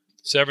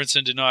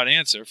 Severinsen did not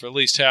answer for at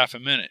least half a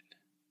minute.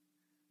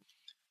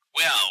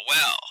 Well,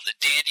 the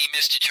dandy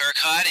Mr.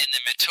 Turcotte and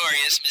the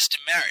notorious Mr.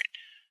 Merritt.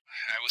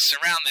 I will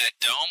surround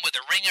that dome with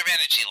a ring of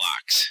energy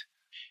locks.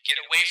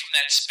 Get away from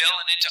that spill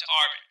and into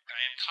orbit.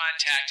 I am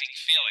contacting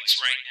Felix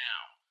right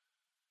now.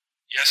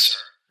 Yes,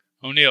 sir.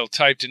 O'Neill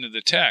typed into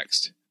the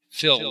text.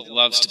 Phil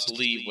loves to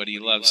believe what he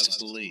loves to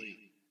believe.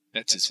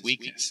 That's his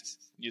weakness.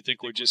 You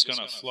think we're just going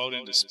to float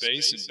into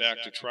space and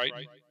back to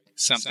Triton?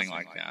 Something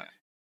like that.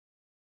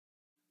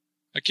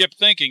 I kept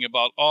thinking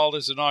about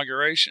Alder's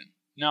inauguration,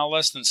 now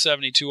less than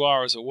 72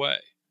 hours away.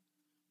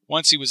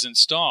 Once he was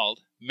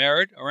installed,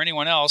 Merritt or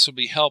anyone else would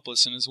be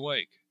helpless in his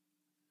wake.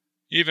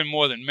 Even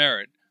more than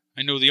Merritt,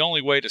 I knew the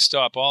only way to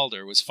stop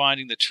Alder was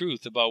finding the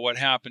truth about what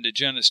happened to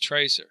Jenna's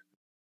tracer.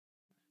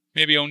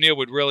 Maybe O'Neill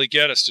would really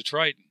get us to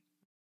Triton.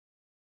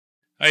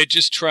 I had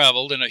just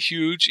traveled in a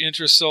huge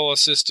intrasolar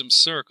system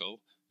circle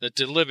that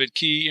delivered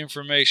key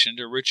information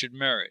to Richard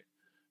Merritt,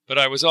 but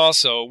I was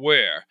also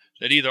aware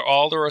that either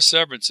Alder or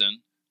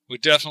Severinsen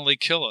would definitely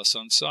kill us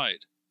on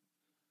sight.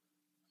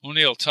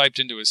 O'Neill typed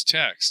into his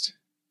text.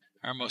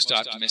 Our most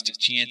optimistic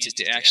chance is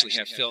to actually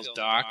have Phil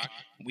dock,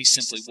 and we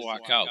simply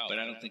walk out, but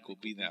I don't think we'll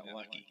be that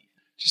lucky.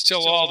 Just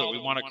tell Alder we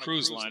want a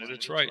cruise liner to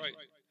Triton.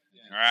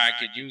 I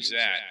could use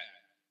that.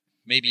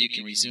 Maybe you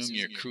can resume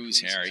your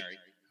cruise, Harry.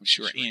 I'm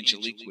sure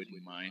Angelique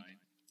wouldn't mind.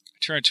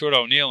 I turned toward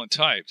O'Neill and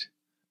typed.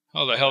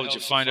 How the hell did you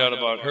find out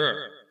about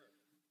her?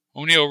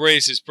 O'Neill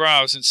raised his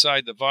brows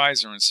inside the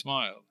visor and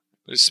smiled,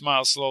 but his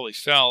smile slowly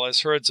fell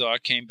as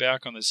Herzog came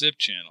back on the zip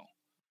channel.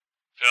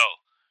 Phil,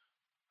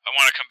 I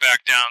want to come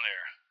back down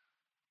there.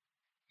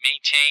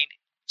 Maintain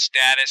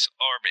status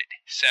orbit.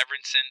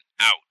 Severinsen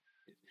out.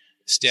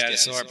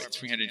 Status orbit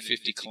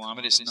 350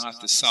 kilometers north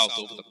to south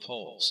over the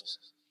poles.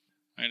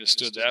 I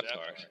understood that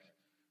part.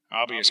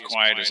 I'll be as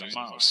quiet as a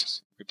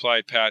mouse,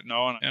 replied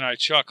Patno, and I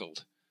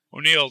chuckled.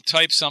 O'Neill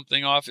typed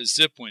something off his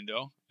zip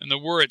window, and the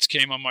words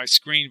came on my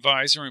screen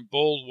visor in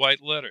bold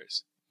white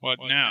letters. What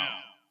now?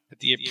 At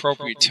the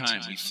appropriate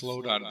time, we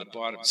float out of the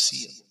bottom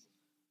seal.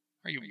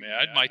 Are you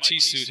mad? My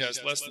T-suit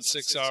has less than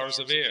 6 hours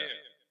of air.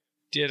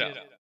 Ditto.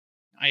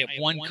 I have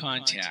one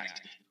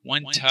contact,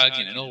 one tug,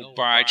 and an old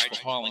barge for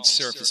hauling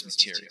surface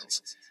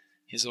materials.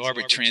 His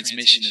orbit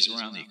transmission is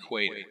around the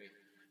equator.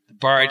 The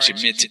barge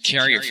emits a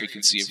carrier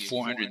frequency of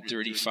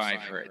 435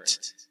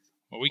 hertz.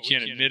 Well, we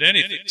can't admit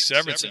anything.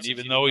 Severinsen,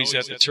 even though he's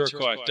at the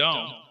Turcotte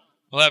Dome,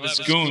 will have his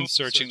goons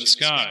searching the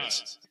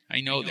skies.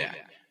 I know that,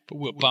 but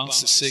we'll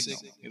bounce the signal.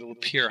 It'll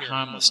appear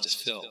harmless to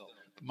Phil,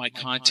 but my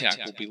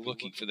contact will be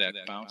looking for that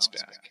bounce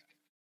back.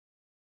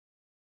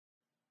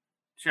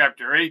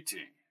 Chapter 18.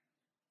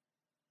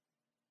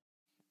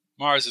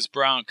 Mars's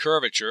brown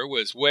curvature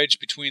was wedged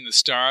between the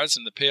stars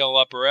and the pale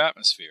upper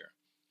atmosphere.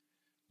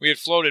 We had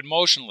floated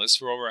motionless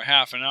for over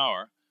half an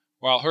hour,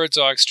 while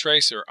Herzog's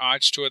tracer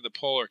arched toward the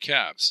polar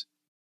caps.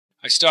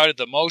 I started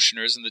the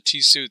motioners in the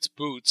T-suit's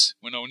boots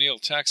when O'Neill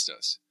texted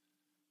us.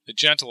 The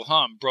gentle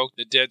hum broke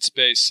the dead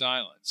space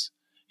silence.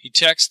 He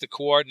texted the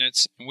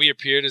coordinates, and we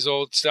appeared as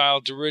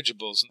old-style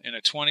dirigibles in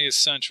a 20th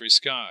century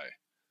sky.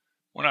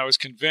 When I was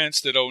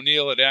convinced that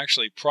O'Neill had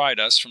actually pried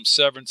us from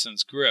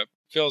Severinsen's grip,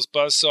 Phil's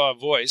buzzsaw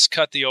voice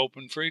cut the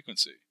open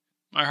frequency.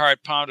 My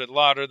heart pounded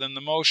louder than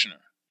the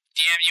motioner.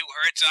 Damn you,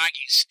 Herzog,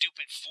 you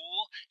stupid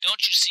fool.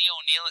 Don't you see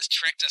O'Neill has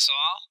tricked us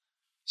all?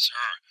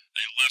 Sir,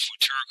 they left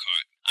with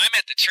Turcotte. I'm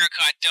at the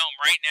Turcotte Dome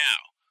right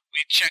now.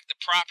 We've checked the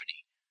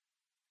property.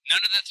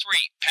 None of the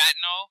three,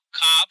 Patno,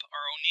 Cobb,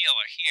 or O'Neill,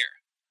 are here.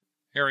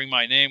 Hearing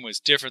my name was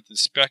different than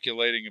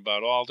speculating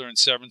about Alder and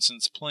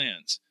Severinsen's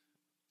plans.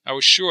 I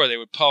was sure they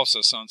would pulse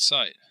us on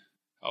sight.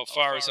 How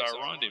far is our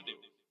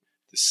rendezvous?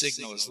 The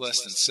signal is less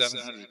than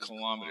 700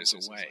 kilometers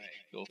away.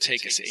 It will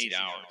take us 8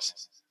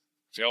 hours.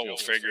 Phil will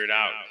figure it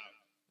out.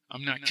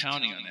 I'm not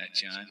counting on that,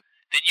 John.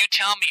 Then you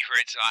tell me,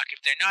 Herzog,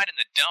 if they're not in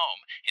the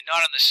dome and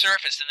not on the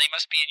surface, then they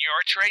must be in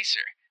your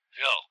tracer.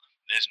 Phil,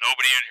 there's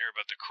nobody in here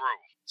but the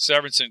crew.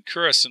 Severinsen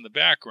cursed in the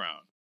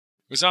background.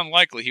 It was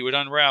unlikely he would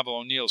unravel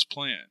O'Neill's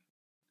plan.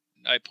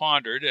 I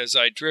pondered, as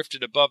I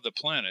drifted above the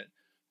planet,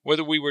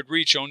 whether we would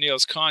reach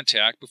O'Neill's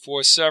contact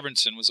before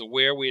Severinsen was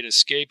aware we had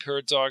escaped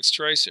Herzog's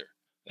tracer.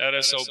 That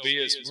SOB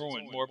has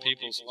ruined more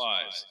people's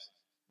lives.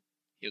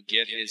 He'll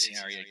get his,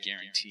 Harry, I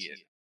guarantee it.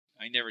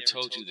 I never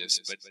told you this,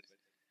 but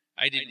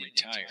I didn't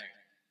retire.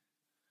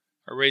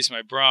 I raised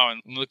my brow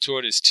and looked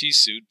toward his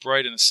tea-suit,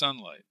 bright in the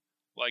sunlight.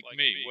 Like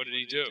me, what did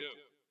he do?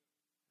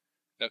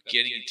 Without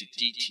getting into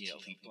detail,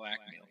 he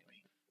blackmailed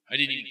me. I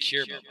didn't even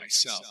care about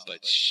myself,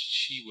 but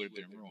she would have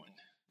been ruined.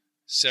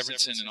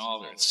 Severinsen and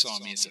Alder saw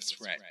me as a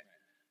threat.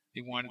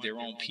 They wanted their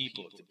own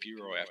people at the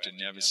Bureau after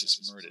Nevis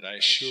is murdered. I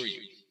assure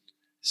you,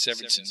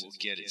 Severinsen will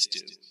get his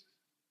due.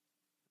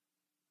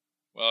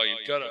 Well,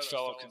 you've got a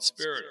fellow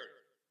conspirator.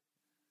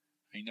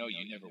 I know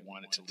you never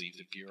wanted to leave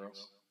the Bureau.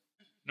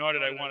 Nor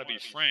did I want to be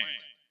framed.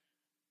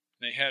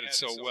 They had it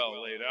so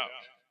well laid out.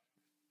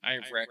 I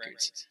have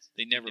records.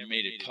 They never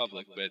made it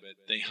public, but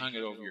they hung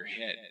it over your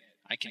head.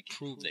 I can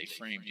prove they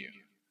framed you.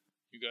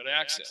 You got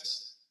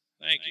access.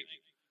 Thank you.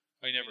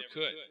 I never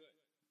could.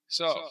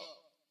 So,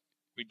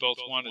 we both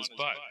want his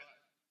butt.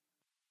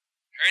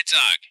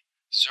 Herzog,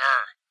 sir,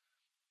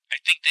 I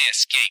think they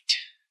escaped.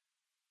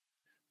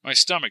 My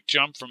stomach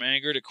jumped from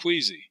anger to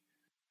queasy.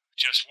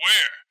 Just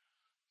where?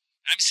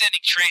 I'm sending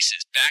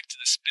traces back to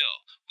the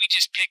spill. We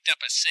just picked up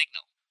a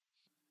signal.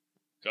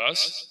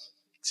 Gus?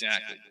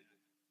 Exactly.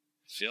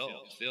 Phil,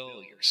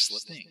 you're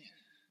slipping.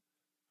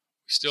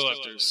 We still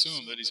have to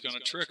assume that he's going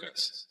to trick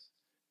us.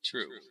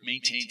 True.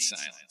 Maintain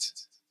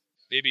silence.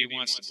 Maybe he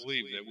wants to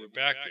believe that we're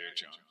back there,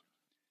 John.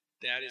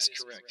 That is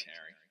correct,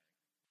 Harry.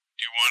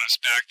 Do you want us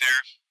back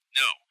there?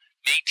 No.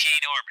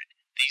 Maintain orbit.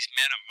 These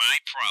men are my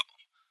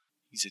problem.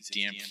 He's a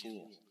damn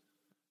fool.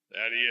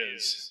 That he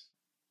is.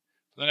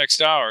 For the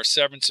next hour,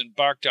 Severinsen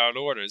barked out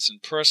orders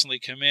and personally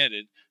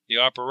commanded the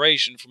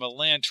operation from a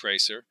land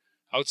tracer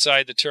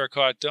outside the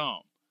Turcotte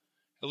Dome.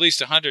 At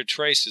least 100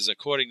 tracers,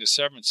 according to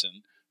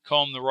Severinsen,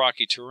 combed the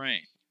rocky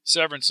terrain.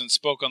 Severinsen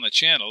spoke on the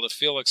channel to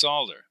Felix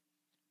Alder.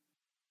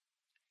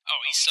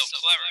 Oh, he's so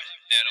clever,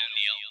 that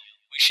O'Neill.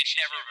 We should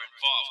never have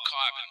involved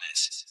Cobb in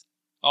this.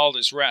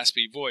 Alder's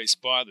raspy voice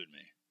bothered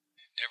me.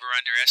 Never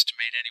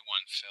underestimate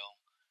anyone, Phil.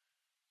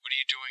 What are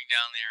you doing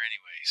down there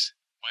anyways?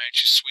 Why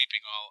aren't you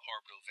sweeping all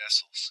orbital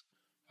vessels?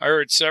 I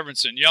heard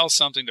Severinsen yell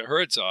something to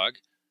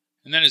Herzog,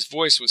 and then his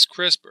voice was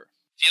crisper.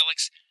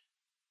 Felix,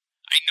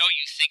 I know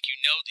you think you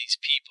know these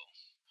people.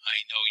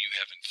 I know you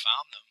haven't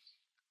found them.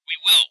 We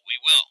will.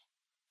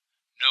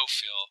 No,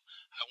 Phil,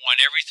 I want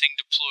everything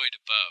deployed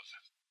above.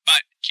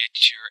 But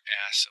get your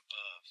ass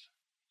above.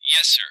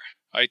 Yes, sir.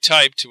 I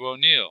typed to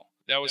O'Neill.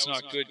 That was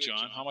not good,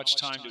 John. How much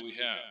time do we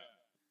have?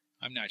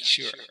 I'm not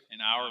sure.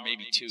 An hour,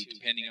 maybe two,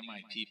 depending on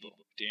my people.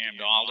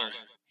 Damned Alder.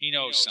 He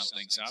knows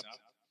something's up.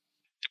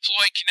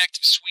 Deploy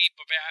connective sweep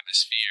of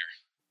atmosphere.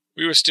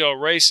 We were still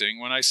racing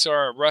when I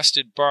saw a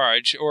rusted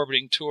barge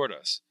orbiting toward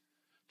us.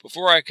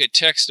 Before I could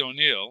text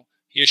O'Neill,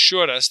 he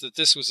assured us that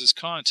this was his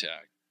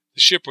contact.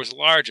 The ship was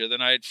larger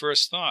than I had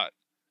first thought.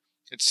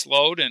 It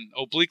slowed and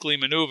obliquely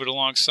maneuvered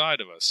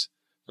alongside of us.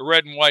 The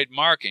red and white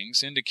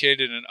markings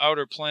indicated an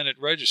outer planet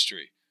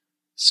registry.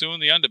 Soon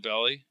the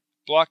underbelly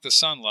blocked the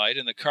sunlight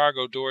and the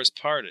cargo doors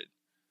parted.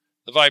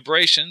 The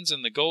vibrations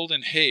and the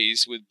golden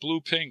haze with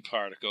blue ping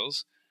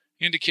particles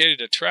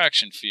indicated a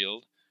traction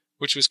field,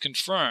 which was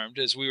confirmed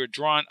as we were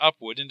drawn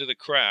upward into the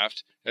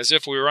craft as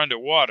if we were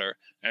underwater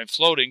and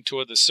floating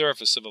toward the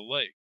surface of a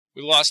lake.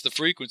 We lost the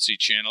frequency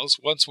channels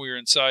once we were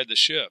inside the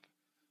ship.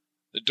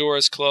 The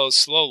doors closed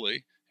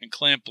slowly and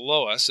clamped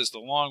below us as the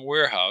long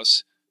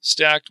warehouse,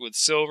 stacked with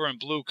silver and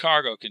blue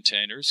cargo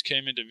containers,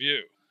 came into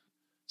view.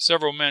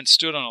 Several men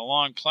stood on a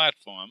long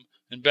platform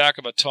in back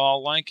of a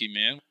tall, lanky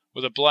man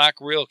with a black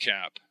reel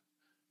cap.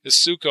 His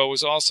suco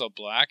was also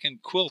black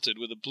and quilted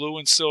with a blue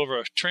and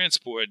silver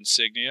transport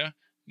insignia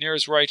near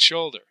his right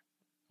shoulder.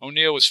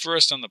 O'Neill was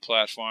first on the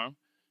platform,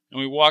 and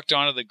we walked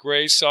onto the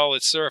gray,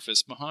 solid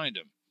surface behind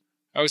him.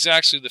 I was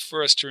actually the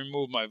first to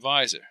remove my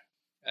visor.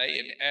 I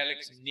am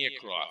Alex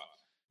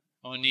Nearcroft.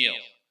 O'Neill.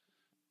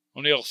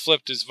 O'Neill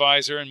flipped his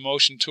visor and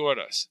motioned toward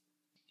us.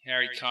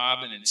 Harry Cobb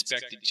and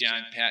Inspector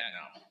John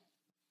Patno.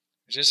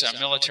 Is this our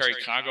military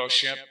cargo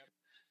ship?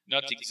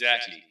 Not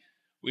exactly.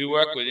 We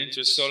work with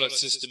Intra-Solar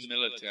System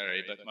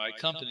Military, but my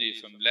company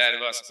from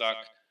Vladivostok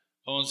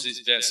owns this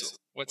vessel.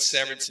 What's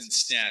Severinsen's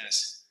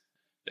status?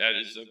 That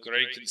is of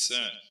great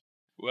concern.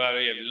 While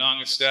we have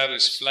long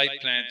established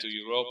flight plan to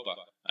Europa,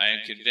 I am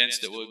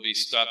convinced that we'll be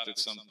stopped at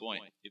some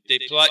point. If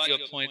they plot your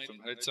point from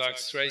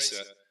Herzog's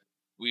tracer,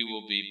 we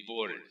will be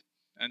boarded.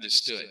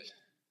 Understood.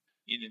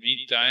 In the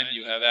meantime,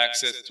 you have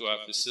access to our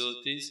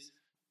facilities.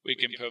 We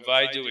can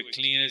provide you with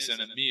cleaners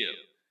and a meal,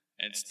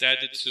 and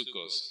standard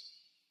sucos.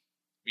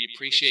 We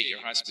appreciate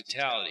your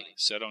hospitality,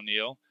 said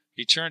O'Neill.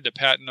 He turned to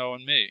Patno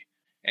and me.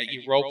 At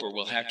Europa,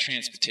 we'll have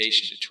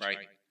transportation to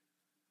Triton.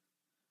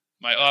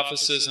 My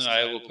officers and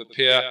I will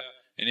prepare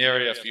an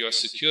area for your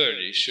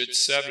security should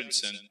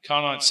Severinsen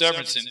count on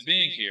Severinsen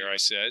being here, I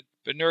said.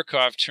 But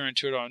Nurkov turned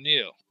toward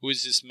O'Neill. Who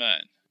is this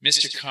man?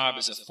 Mr. Cobb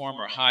is a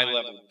former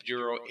high-level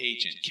Bureau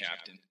agent,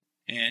 Captain,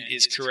 and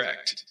is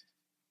correct.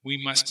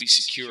 We must be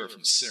secure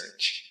from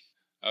search.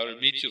 I will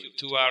meet you in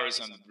 2 hours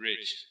on the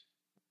bridge.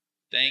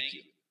 Thank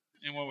you.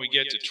 And when we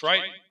get to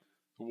Triton,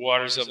 the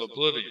waters of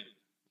oblivion.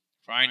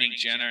 Finding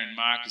Jenna and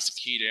Mark is the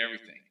key to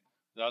everything.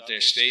 Without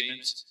their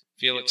statements,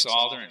 Felix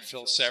Alder and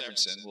Phil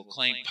Severinsen will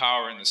claim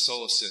power in the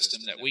solar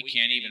system that we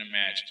can't even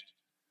imagine.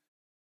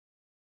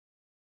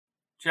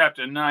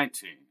 Chapter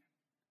 19.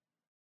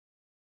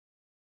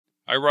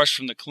 I rushed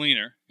from the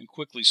cleaner and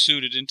quickly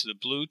suited into the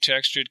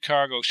blue-textured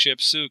cargo ship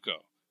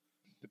Suko.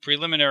 The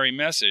preliminary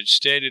message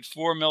stated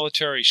 4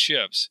 military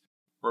ships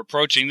were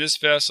approaching this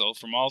vessel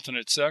from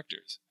alternate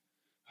sectors.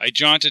 I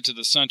jaunted to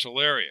the central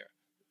area.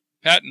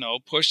 Patno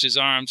pushed his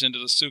arms into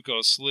the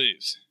Suko's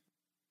sleeves.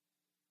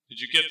 Did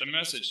you get the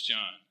message,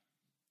 John?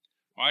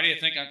 Why do you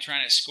think I'm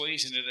trying to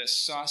squeeze into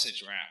this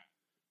sausage wrap?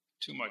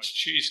 Too much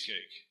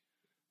cheesecake.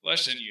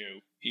 Less than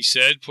you, he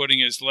said, putting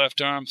his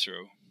left arm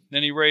through.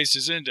 Then he raised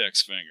his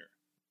index finger.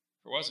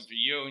 If it wasn't for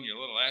you and your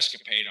little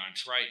escapade on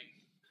Triton.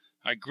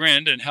 I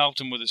grinned and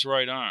helped him with his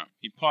right arm.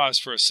 He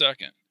paused for a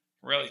second.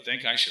 Really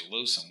think I should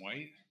lose some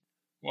weight?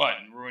 What,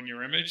 and ruin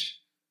your image?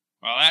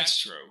 Well,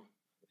 that's true.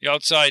 The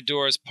outside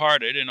doors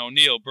parted and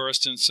O'Neill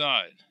burst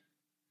inside.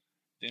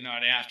 They're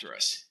not after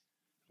us.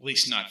 At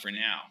least not for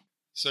now.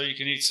 So you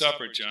can eat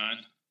supper, John.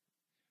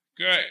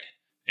 Good,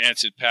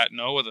 answered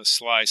Patno with a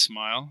sly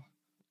smile.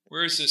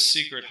 Where's this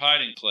secret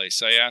hiding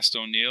place? I asked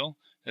O'Neill,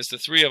 as the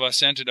three of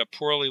us entered a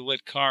poorly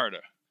lit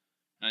corridor.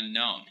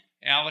 Unknown.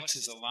 Alex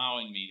is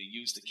allowing me to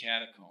use the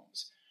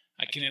catacombs.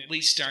 I can at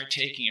least start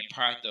taking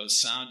apart those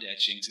sound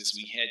etchings as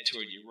we head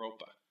toward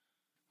Europa.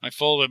 I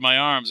folded my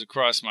arms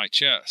across my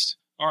chest.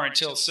 Or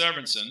until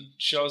Severinsen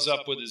shows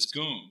up with his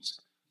goons.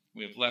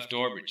 We have left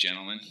orbit,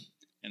 gentlemen,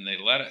 and they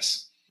let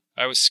us.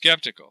 I was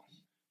skeptical.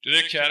 Do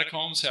their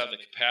catacombs have the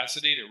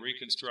capacity to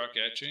reconstruct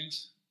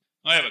etchings?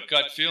 I have a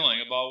gut feeling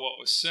about what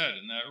was said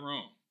in that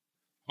room.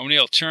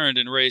 O'Neill turned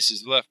and raised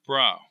his left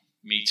brow.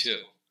 Me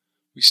too.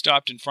 We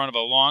stopped in front of a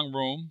long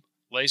room,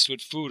 laced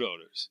with food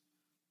odors.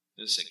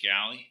 This a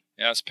galley?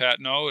 Asked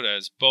Patno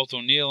as both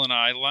O'Neill and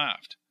I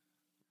laughed.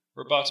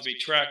 We're about to be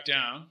tracked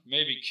down,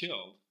 maybe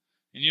killed,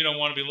 and you don't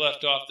want to be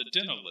left off the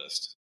dinner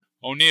list.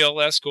 O'Neill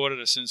escorted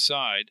us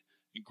inside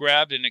and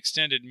grabbed an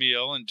extended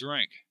meal and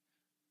drink.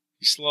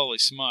 He slowly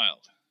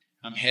smiled.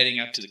 I'm heading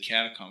up to the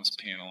catacombs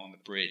panel on the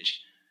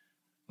bridge.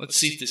 Let's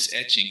see if this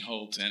etching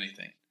holds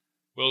anything.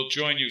 We'll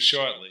join you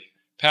shortly.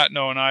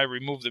 Patno and I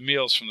removed the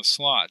meals from the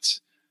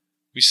slots.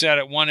 We sat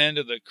at one end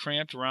of the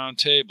cramped round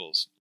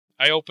tables.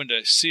 I opened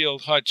a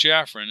sealed hot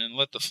jaffrin and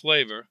let the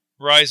flavor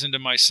rise into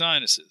my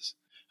sinuses.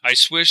 I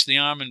swished the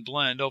almond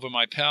blend over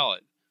my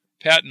palate.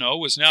 Patno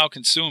was now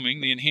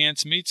consuming the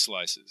enhanced meat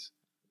slices.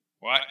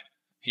 What?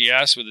 He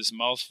asked with his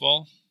mouth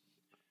full.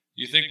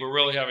 You think we'll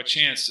really have a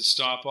chance to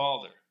stop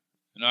Alder?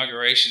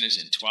 Inauguration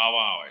is in 12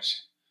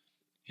 hours.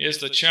 Here's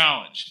the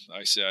challenge,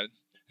 I said,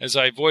 as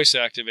I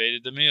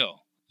voice-activated the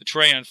meal. The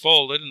tray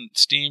unfolded, and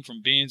steam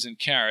from beans and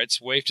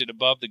carrots wafted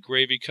above the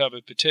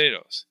gravy-covered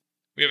potatoes.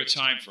 We have a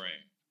time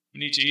frame. We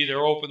need to either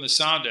open the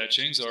sound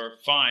etchings or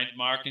find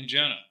Mark and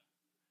Jenna.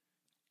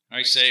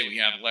 I say we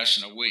have less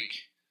than a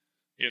week.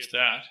 If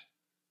that.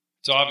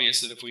 It's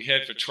obvious that if we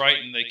head for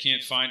Triton, they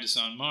can't find us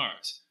on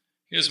Mars.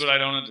 Here's what I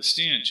don't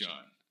understand,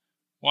 John.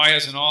 Why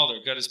hasn't Alder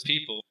got his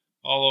people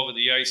all over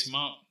the ice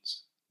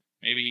mountains?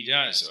 Maybe he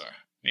does, or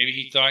maybe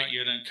he thought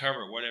you'd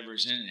uncover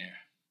whatever's in there.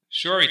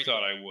 Sure he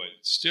thought I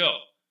would. Still.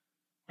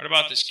 What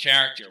about this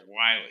character,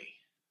 Wiley?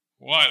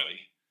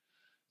 Wiley?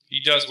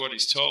 He does what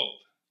he's told.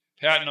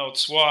 Patno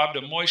swabbed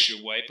a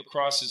moisture wipe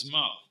across his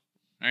mouth.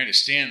 I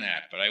understand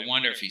that, but I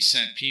wonder if he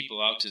sent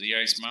people out to the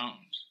ice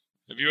mountains.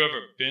 Have you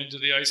ever been to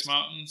the ice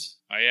mountains?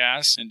 I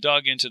asked, and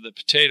dug into the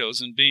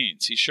potatoes and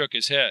beans. He shook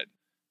his head.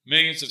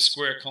 Millions of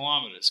square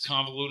kilometers,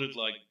 convoluted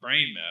like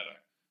brain matter.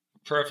 A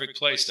perfect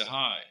place to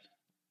hide.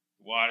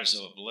 The waters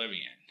of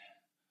oblivion.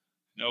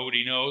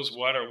 Nobody knows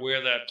what or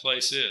where that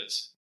place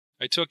is.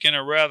 I took in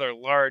a rather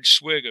large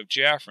swig of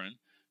jaffrin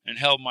and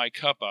held my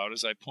cup out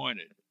as I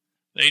pointed.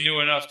 They knew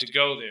enough to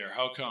go there.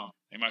 How come?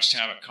 They must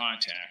have a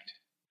contact.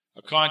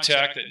 A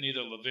contact that neither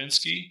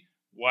Lovinski,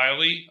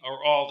 Wiley,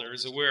 or Alder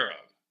is aware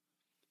of.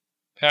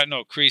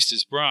 Patno creased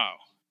his brow.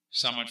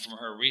 Someone from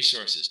her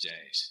resources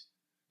days.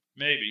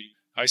 Maybe,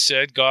 I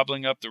said,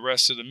 gobbling up the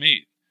rest of the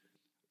meat.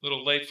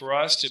 Little late for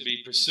us to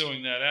be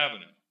pursuing that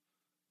avenue.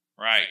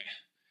 Right.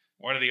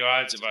 What are the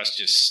odds of us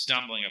just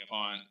stumbling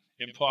upon?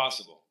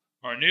 Impossible,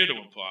 or near to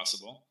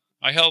impossible.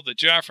 I held the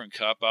jaffrin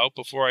cup out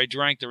before I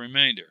drank the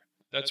remainder.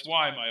 That's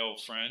why, my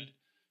old friend,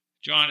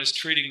 John is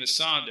treating the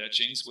sound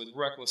etchings with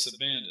reckless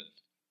abandon.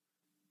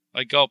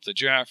 I gulped the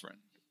jaffrin.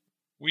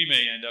 We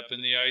may end up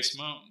in the ice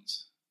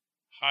mountains.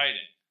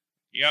 Hiding.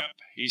 Yep,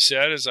 he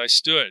said as I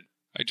stood.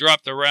 I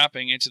dropped the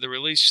wrapping into the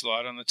release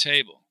slot on the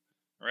table.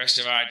 The rest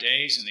of our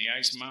days in the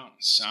ice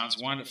mountains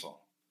sounds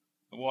wonderful.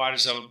 The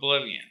waters of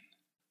oblivion.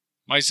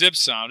 My zip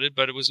sounded,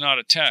 but it was not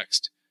a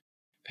text.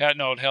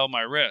 Patno held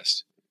my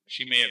wrist.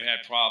 She may have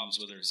had problems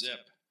with her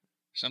zip.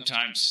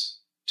 Sometimes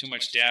too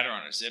much data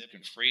on a zip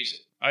can freeze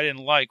it. I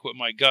didn't like what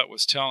my gut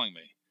was telling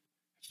me.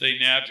 If they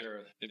nabbed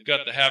her, they've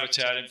got the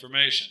habitat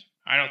information.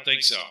 I don't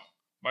think so.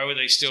 Why would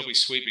they still be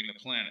sweeping the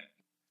planet?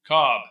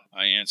 Cobb,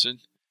 I answered.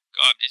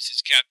 Cobb, this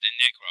is Captain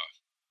Nekrov.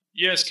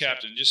 Yes,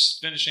 Captain,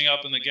 just finishing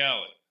up in the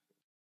galley.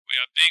 We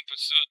are being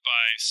pursued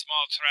by a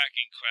small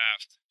tracking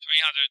craft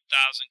 300,000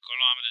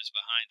 kilometers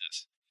behind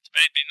us. It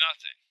may be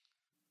nothing.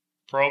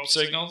 Probe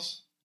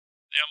signals?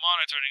 They are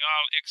monitoring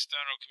all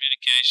external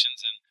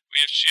communications, and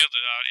we have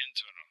shielded our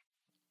internal.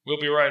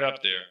 We'll be right up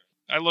there.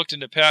 I looked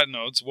into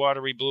Patnode's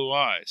watery blue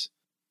eyes.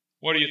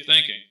 What are you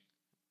thinking?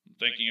 I'm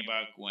thinking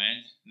about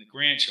Gwen and the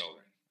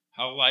grandchildren.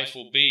 How life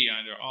will be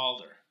under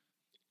Alder.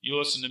 You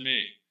listen to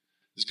me.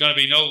 There's going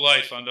to be no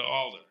life under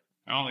Alder.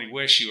 I only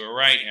wish you were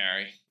right,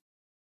 Harry.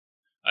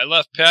 I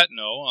left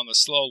Patno on the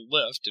slow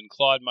lift and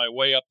clawed my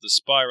way up the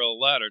spiral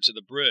ladder to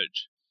the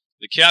bridge.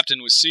 The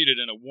captain was seated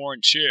in a worn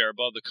chair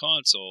above the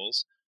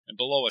consoles and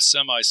below a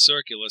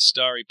semicircular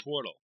starry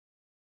portal.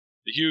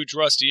 The huge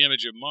rusty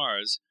image of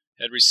Mars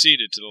had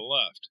receded to the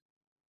left.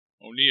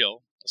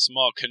 O'Neill, a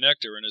small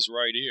connector in his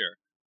right ear,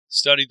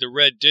 studied the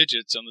red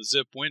digits on the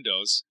zip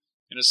windows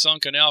in a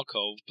sunken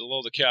alcove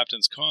below the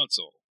captain's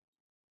console.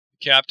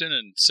 The captain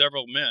and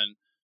several men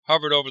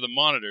hovered over the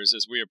monitors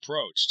as we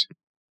approached.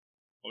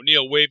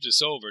 O'Neill waved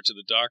us over to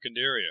the darkened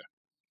area.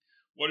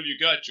 What have you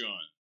got,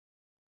 John?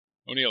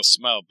 O'Neill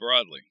smiled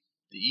broadly.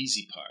 The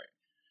easy part.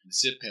 The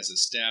ZIP has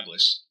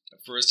established a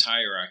first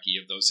hierarchy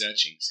of those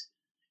etchings.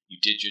 You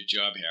did your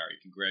job,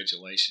 Harry.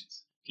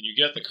 Congratulations. Can you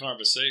get the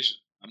conversation?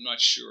 I'm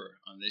not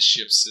sure on this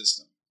ship's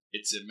system.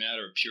 It's a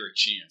matter of pure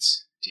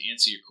chance. To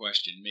answer your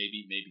question,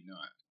 maybe, maybe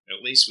not.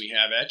 At least we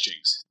have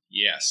etchings.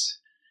 Yes.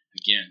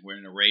 Again, we're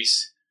in a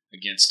race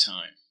against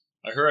time.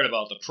 I heard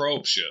about the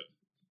probe ship.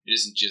 It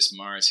isn't just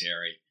Mars,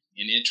 Harry.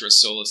 An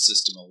intra-solar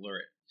system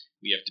alert.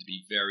 We have to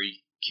be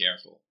very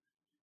careful.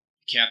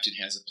 The captain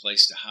has a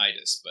place to hide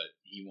us, but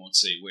he won't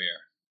say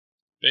where.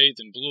 Bathed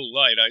in blue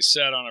light, I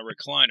sat on a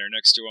recliner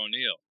next to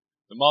O'Neill.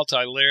 The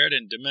multi-layered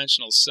and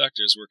dimensional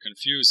sectors were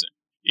confusing.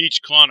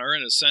 Each corner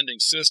and ascending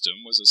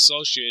system was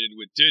associated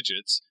with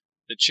digits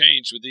that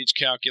changed with each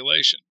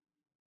calculation.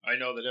 I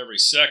know that every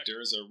sector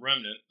is a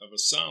remnant of a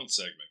sound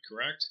segment,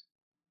 correct?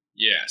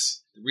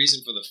 Yes. The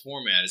reason for the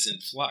format is in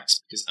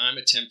flux because I'm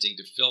attempting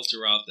to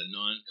filter out the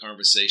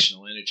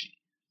non-conversational energy.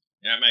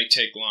 That might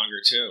take longer,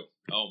 too.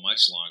 Oh,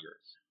 much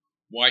longer.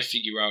 Why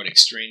figure out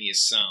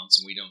extraneous sounds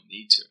when we don't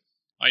need to?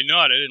 I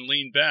nodded and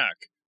leaned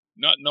back.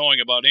 Not knowing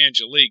about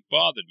Angelique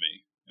bothered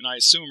me, and I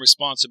assumed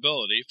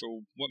responsibility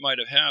for what might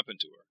have happened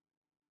to her.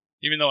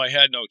 Even though I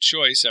had no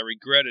choice, I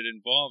regretted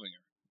involving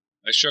her.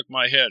 I shook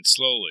my head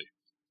slowly.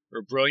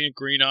 Her brilliant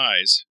green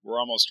eyes were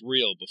almost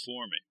real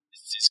before me.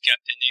 This is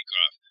Captain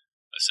Negroff.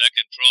 A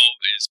second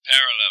probe is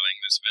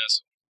paralleling this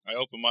vessel. I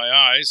opened my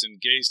eyes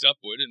and gazed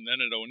upward and then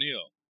at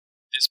O'Neill.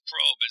 This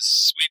probe is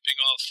sweeping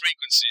all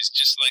frequencies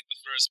just like the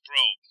first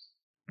probe.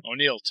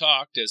 O'Neill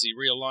talked as he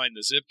realigned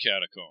the zip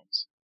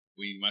catacombs.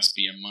 We must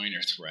be a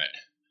minor threat.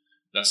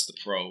 Thus the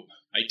probe.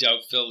 I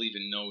doubt Phil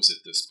even knows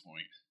at this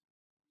point.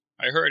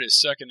 I heard his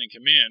second in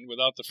command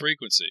without the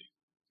frequency.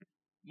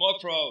 More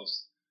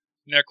probes.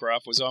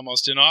 Nekrov was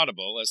almost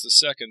inaudible as the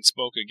second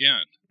spoke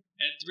again.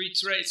 And 3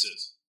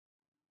 traces.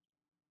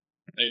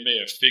 They may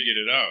have figured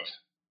it out.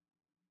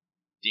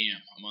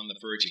 Damn, I'm on the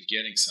verge of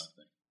getting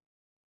something.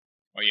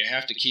 Oh, you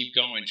have to keep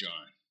going,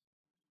 John.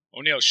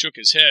 O'Neill shook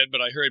his head, but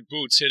I heard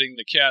boots hitting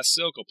the cast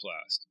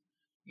silcoplast.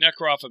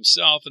 Nekrov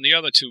himself and the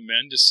other 2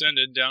 men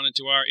descended down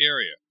into our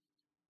area.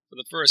 For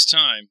the first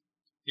time,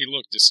 he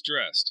looked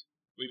distressed.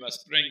 We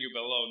must bring you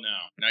below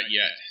now. Not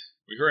yet.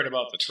 We heard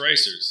about the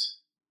tracers.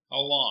 How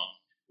long?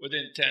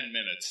 Within 10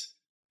 minutes,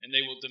 and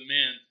they will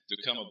demand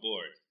to come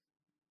aboard.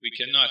 We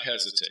cannot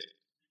hesitate.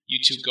 You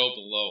 2 go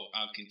below.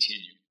 I'll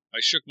continue. I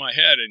shook my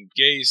head and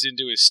gazed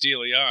into his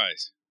steely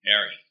eyes.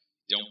 Harry,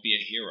 don't be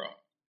a hero.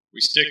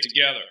 We stick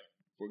together.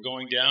 If we're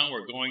going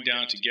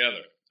down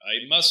together.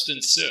 I must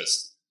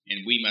insist.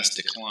 And we must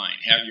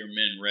decline. Have your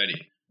men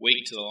ready.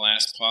 Wait until the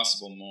last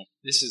possible moment.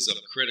 This is of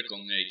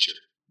critical nature.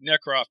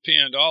 Nekrov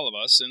panned all of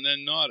us and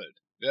then nodded.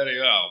 Very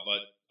well,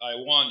 but I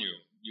warn you,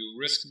 you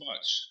risk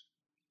much.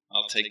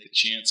 I'll take the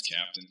chance,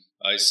 Captain.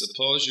 I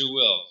suppose you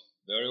will.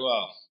 Very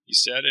well, he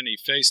said, and he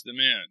faced the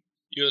man.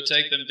 You'll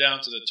take them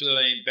down to the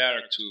 2-lane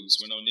barrack tubes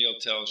when O'Neill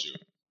tells you.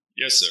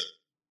 Yes, sir.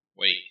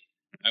 Wait.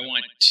 I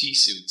want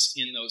T-suits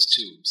in those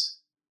tubes.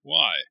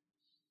 Why?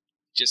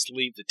 Just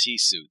leave the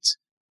T-suits.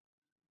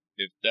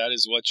 If that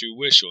is what you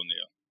wish,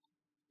 O'Neill.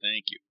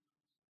 Thank you.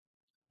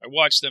 I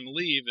watched them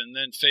leave and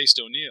then faced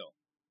O'Neill.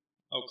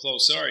 How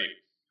close are you?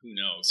 Who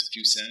knows? A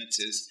few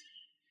sentences.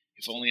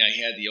 If only I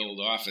had the old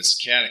office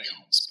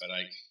catacombs, but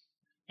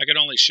I could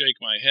only shake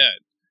my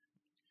head.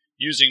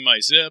 Using my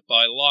zip,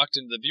 I locked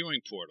into the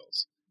viewing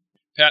portals.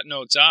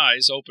 Patnode's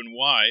eyes opened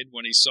wide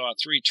when he saw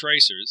 3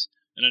 tracers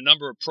and a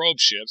number of probe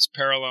ships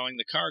paralleling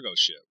the cargo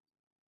ship.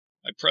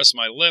 I pressed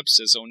my lips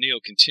as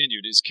O'Neill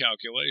continued his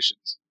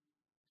calculations.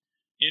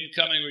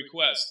 Incoming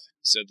request,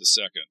 said the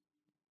second.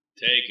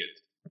 Take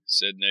it,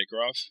 said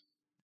Nekrov.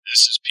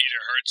 This is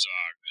Peter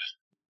Herzog.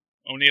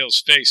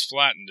 O'Neill's face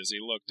flattened as he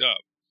looked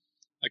up.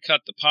 I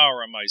cut the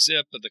power on my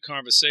zip, but the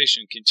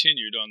conversation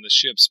continued on the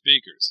ship's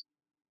speakers.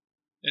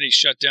 Then he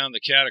shut down the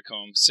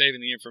catacomb,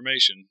 saving the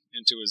information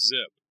into his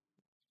zip.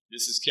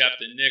 This is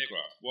Captain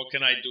Nekrov. What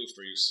can I do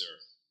for you, sir?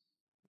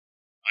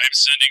 I am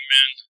sending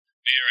men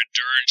via a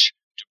dirge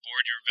to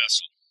board your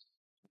vessel.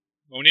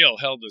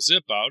 O'Neill held the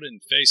zip out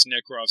and faced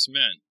Nekrov's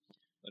men.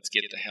 Let's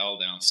get the hell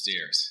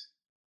downstairs.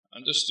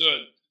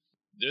 Understood.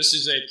 This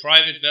is a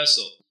private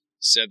vessel,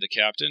 said the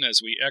captain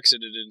as we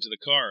exited into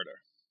the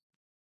corridor.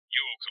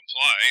 You will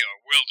comply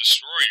or we'll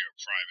destroy your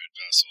private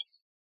vessel.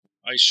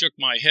 I shook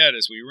my head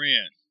as we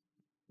ran.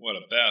 What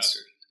a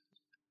bastard.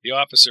 The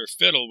officer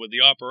fiddled with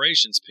the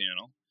operations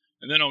panel,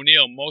 and then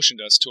O'Neill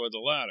motioned us toward the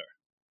ladder.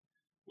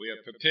 We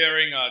are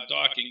preparing our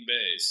docking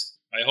bays.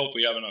 I hope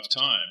we have enough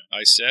time,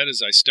 I said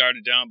as I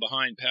started down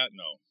behind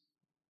Patno.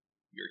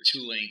 Your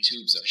two-lane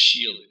tubes are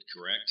shielded,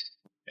 correct?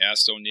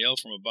 Asked O'Neill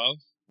from above.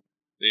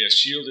 They are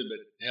shielded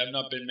but have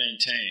not been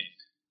maintained.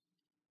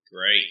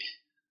 Great.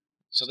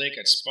 So they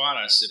could spot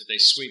us if they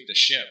sweep the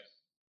ship.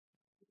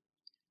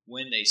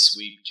 When they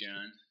sweep,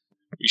 John.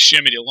 We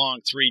shimmied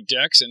along 3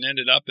 decks and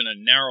ended up in a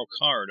narrow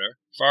corridor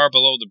far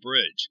below the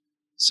bridge.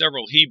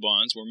 Several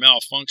He-bonds were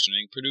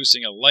malfunctioning,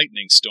 producing a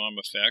lightning storm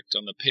effect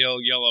on the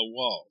pale yellow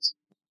walls.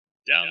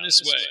 Down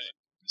this way,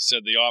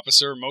 said the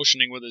officer,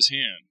 motioning with his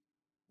hand.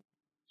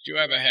 Do you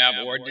ever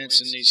have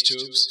ordnance in these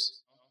tubes?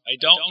 I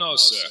don't know,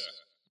 sir.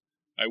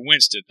 I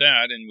winced at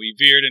that, and we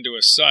veered into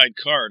a side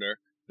corridor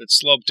that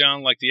sloped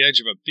down like the edge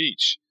of a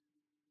beach.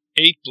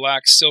 8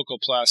 black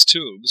silcoplast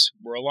tubes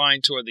were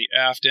aligned toward the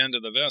aft end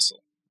of the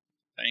vessel.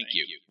 Thank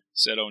you,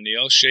 said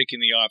O'Neill, shaking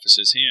the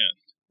officer's hand.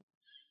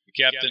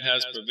 The captain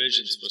has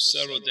provisions for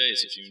several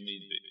days if you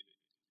need be.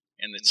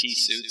 And the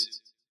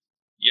T-suits?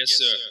 Yes,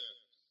 sir.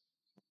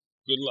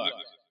 Good luck.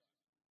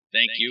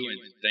 Thank you, and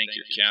thank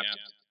your captain.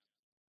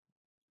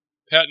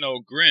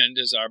 Patno grinned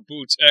as our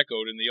boots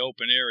echoed in the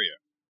open area.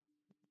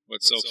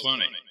 What's so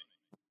funny?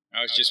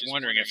 I was just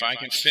wondering if I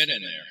can fit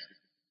in there.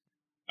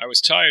 I was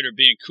tired of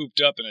being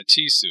cooped up in a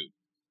T-suit.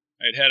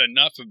 I had had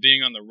enough of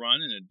being on the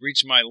run and had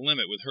reached my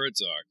limit with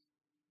Herzog.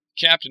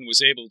 The captain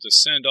was able to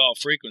send all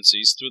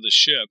frequencies through the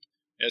ship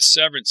as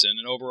Severinsen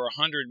and over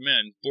 100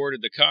 men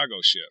boarded the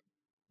cargo ship.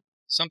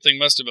 Something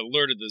must have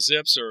alerted the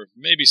Zips, or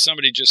maybe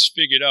somebody just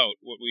figured out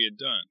what we had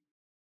done.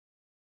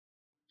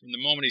 From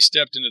the moment he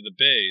stepped into the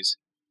bays,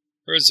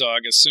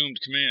 Herzog assumed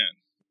command.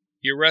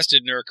 He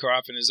arrested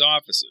Nekrov and his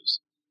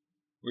officers.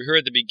 We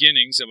heard the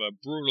beginnings of a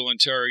brutal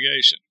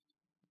interrogation.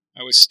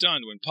 I was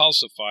stunned when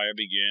pulsifier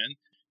began,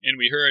 and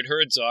we heard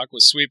Herzog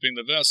was sweeping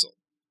the vessel.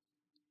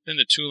 Then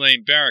the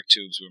 2-lane barrack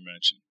tubes were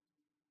mentioned.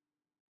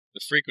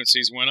 The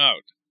frequencies went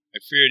out. I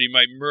feared he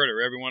might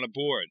murder everyone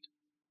aboard.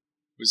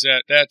 It was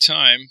at that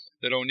time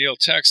that O'Neill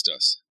texted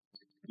us.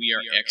 We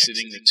are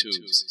exiting the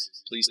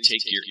tubes. Please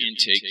take your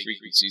intake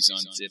frequencies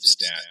on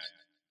ZipStat.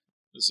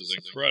 This is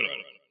incredible.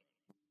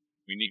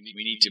 We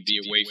need to be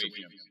away from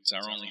him. It's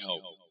our only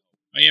hope.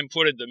 I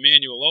inputted the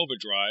manual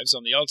overdrives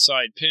on the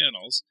outside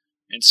panels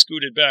and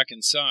scooted back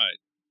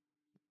inside.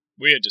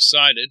 We had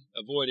decided,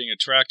 avoiding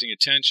attracting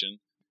attention,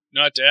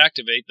 not to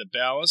activate the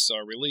ballasts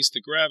or release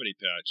the gravity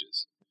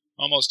patches.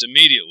 Almost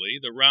immediately,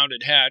 the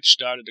rounded hatch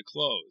started to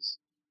close.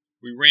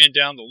 We ran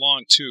down the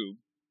long tube,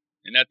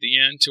 and at the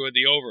end toward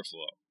the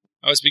overflow.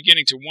 I was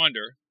beginning to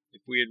wonder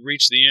if we had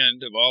reached the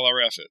end of all our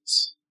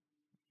efforts.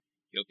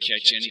 You'll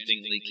catch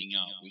anything leaking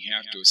out. We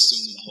have to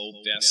assume the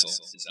whole vessel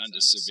is under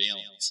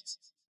surveillance.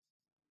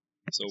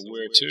 So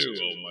where to,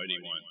 Almighty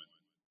One?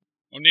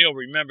 O'Neill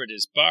remembered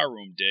his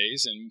barroom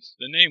days and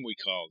the name we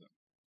called him.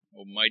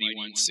 Almighty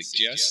One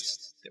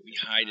suggests that we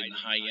hide in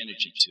the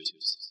high-energy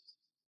tubes.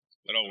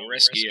 But it'll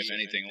risky if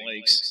anything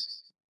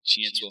leaks.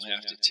 Chance we'll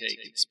have to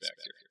take,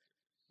 Inspector.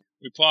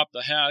 We popped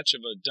the hatch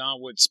of a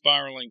downward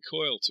spiraling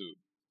coil tube.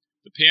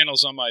 The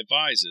panels on my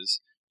visors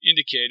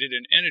indicated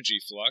an energy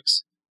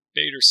flux,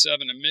 Beta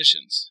 7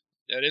 emissions,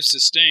 that if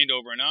sustained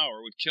over an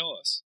hour would kill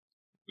us.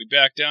 We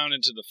backed down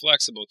into the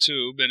flexible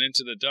tube and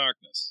into the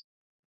darkness.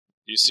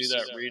 Do you see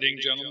that reading,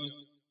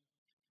 gentlemen?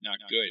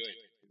 Not good.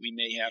 We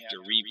may have to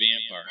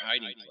revamp our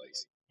hiding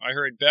place. I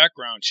heard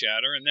background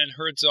chatter, and then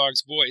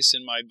Herzog's voice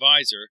in my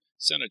visor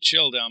sent a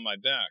chill down my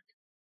back.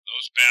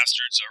 Those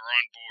bastards are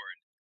on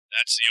board.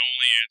 That's the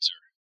only answer.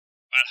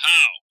 But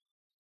how?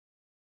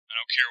 I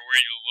don't care where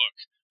you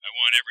look. I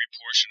want every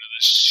portion of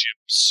this ship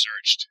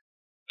searched.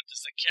 What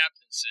does the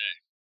captain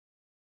say?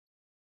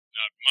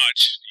 Not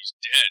much. He's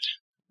dead.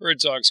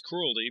 Herzog's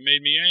cruelty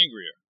made me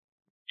angrier.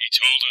 He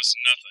told us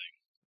nothing.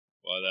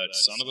 Why, that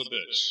son of a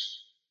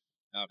bitch.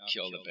 I'll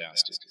kill the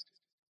bastard.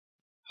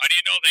 How do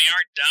you know they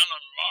aren't down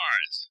on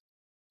Mars?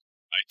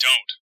 I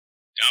don't.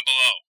 Down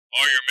below.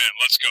 All your men,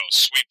 let's go.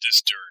 Sweep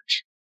this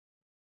dirge.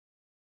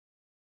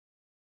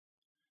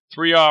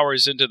 3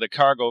 hours into the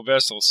cargo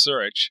vessel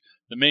search,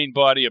 the main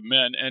body of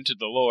men entered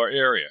the lower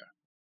area.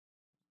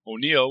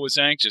 O'Neill was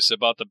anxious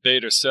about the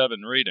Beta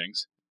 7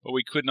 readings, but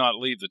we could not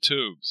leave the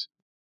tubes.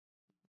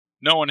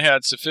 No one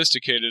had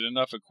sophisticated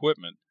enough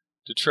equipment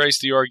to trace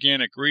the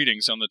organic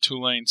readings on the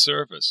 2-lane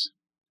surface.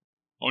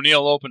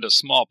 O'Neill opened a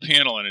small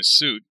panel in his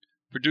suit,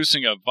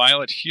 producing a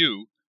violet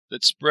hue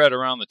that spread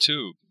around the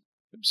tube.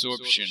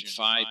 Absorption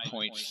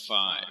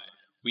 5.5.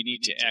 We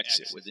need to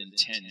exit within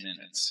 10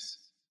 minutes.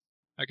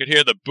 I could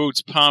hear the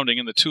boots pounding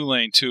in the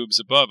 2-lane tubes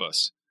above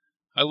us.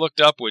 I looked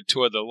upward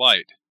toward the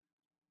light.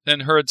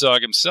 Then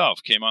Herzog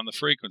himself came on the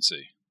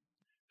frequency.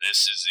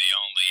 This is the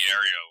only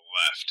area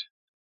left.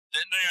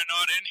 Then they are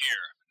not in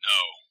here.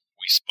 No,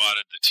 we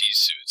spotted the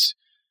T-suits.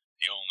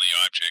 The only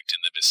object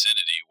in the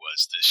vicinity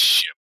was the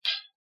ship.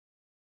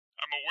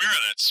 I'm aware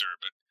of that, sir,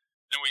 but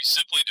then we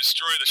simply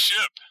destroy the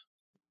ship.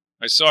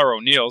 I saw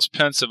O'Neill's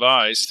pensive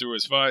eyes through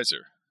his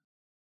visor.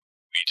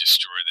 We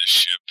destroy this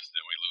ship,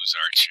 then we lose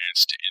our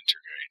chance to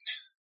integrate.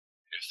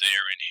 If they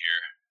are in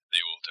here,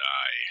 they will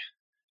die.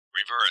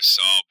 Reverse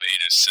all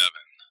Beta 7.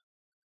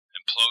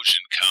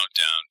 Implosion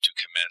countdown to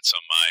commence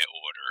on my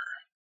order.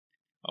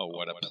 Oh,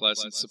 what a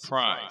pleasant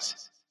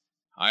surprise.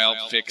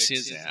 I'll fix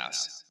his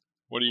ass.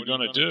 What are you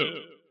going to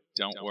do?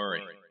 Don't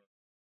worry.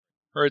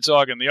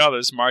 Herzog and the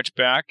others marched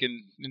back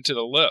and into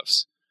the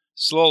lifts.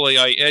 Slowly,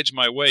 I edged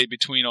my way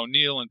between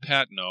O'Neill and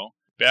Patno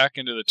back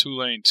into the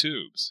two-lane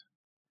tubes.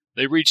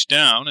 They reached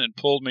down and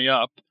pulled me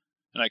up,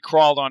 and I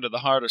crawled onto the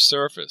harder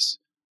surface.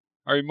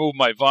 I removed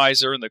my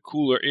visor, and the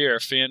cooler air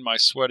fanned my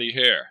sweaty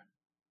hair.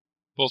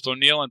 Both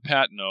O'Neill and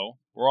Patno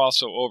were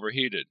also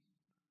overheated.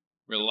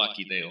 We're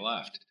lucky they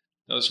left.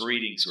 Those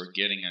readings were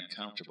getting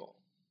uncomfortable.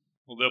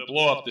 Well, they'll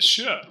blow up the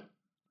ship.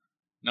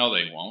 No,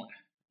 they won't,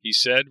 he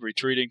said,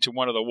 retreating to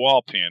one of the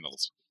wall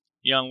panels.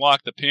 He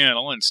unlocked the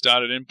panel and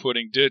started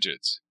inputting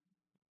digits.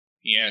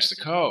 He has the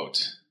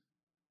codes.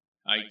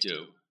 I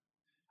do.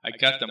 I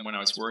got them when I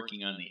was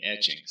working on the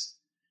etchings.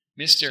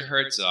 Mr.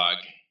 Herzog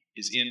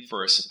is in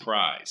for a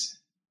surprise.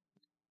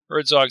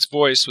 Herzog's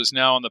voice was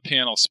now on the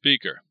panel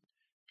speaker.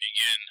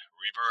 Begin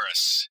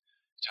reverse.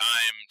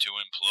 Time to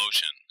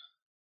implosion.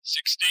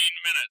 16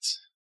 minutes.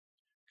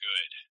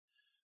 Good.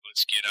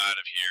 Let's get out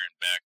of here and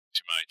back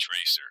to my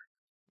tracer.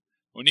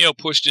 O'Neill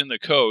pushed in the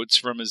codes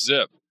from his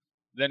zip.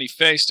 Then he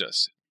faced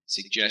us.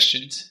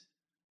 Suggestions?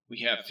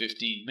 We have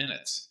 15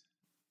 minutes.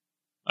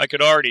 I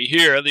could already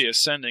hear the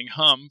ascending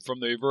hum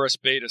from the reverse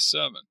Beta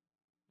 7.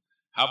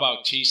 How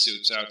about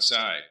T-suits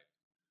outside?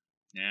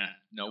 Nah,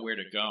 nowhere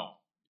to go.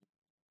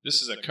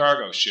 This is a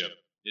cargo ship.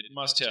 It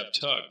must have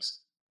tugs.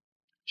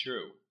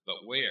 True,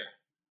 but where?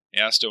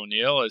 Asked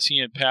O'Neill as he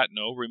and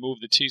Patno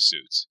removed the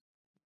T-suits.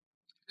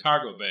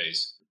 Cargo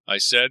bays, I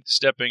said,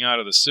 stepping out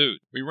of the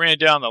suit. We ran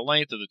down the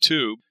length of the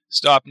tube,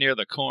 stopped near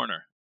the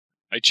corner.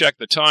 I checked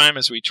the time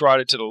as we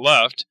trotted to the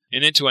left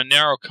and into a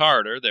narrow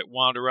corridor that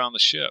wound around the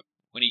ship.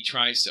 When he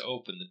tries to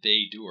open the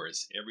bay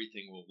doors,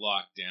 everything will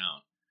lock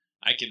down.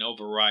 I can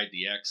override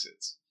the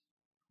exits.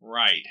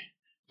 Right.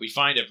 If we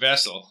find a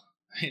vessel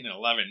in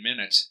 11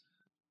 minutes.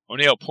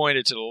 O'Neill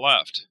pointed to the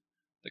left.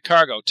 The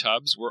cargo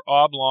tubs were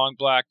oblong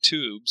black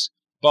tubes,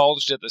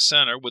 bulged at the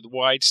center with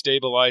wide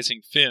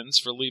stabilizing fins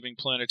for leaving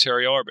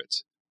planetary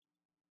orbits.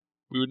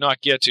 We would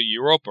not get to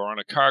Europa on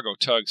a cargo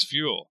tug's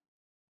fuel.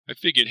 I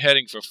figured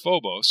heading for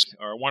Phobos,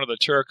 or one of the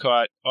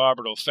Turcotte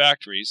orbital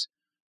factories,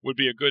 would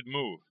be a good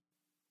move.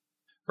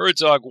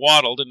 Herzog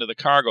waddled into the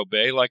cargo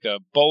bay like a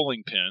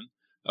bowling pin,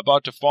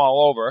 about to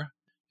fall over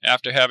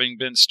after having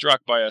been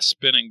struck by a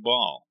spinning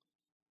ball.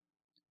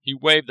 He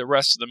waved the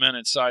rest of the men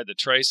inside the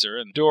tracer,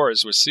 and the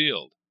doors were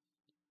sealed.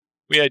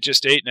 We had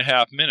just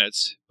 8.5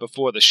 minutes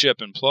before the ship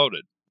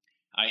imploded.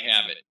 I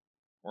have it.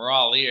 We're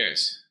all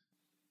ears.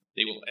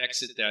 They will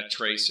exit that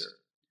tracer.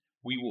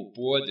 We will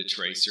board the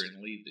tracer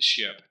and leave the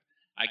ship.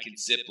 I can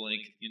zip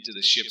link into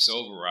the ship's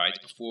overrides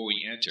before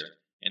we enter,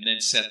 and then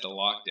set the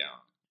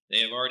lockdown. They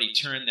have already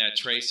turned that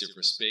tracer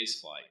for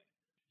spaceflight.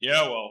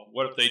 Yeah, well,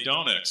 what if they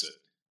don't exit?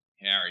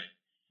 Harry,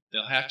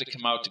 they'll have to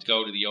come out to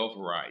go to the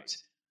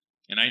overrides.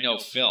 And I know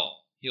Phil.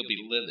 He'll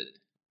be livid.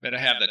 Better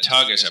have the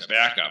tug as a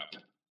backup.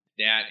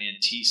 That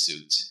and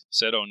T-suits,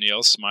 said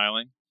O'Neill,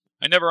 smiling.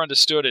 I never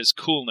understood his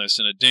coolness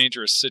in a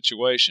dangerous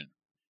situation.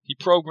 He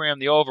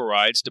programmed the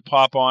overrides to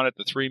pop on at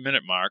the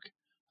 3-minute mark,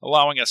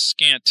 allowing us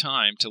scant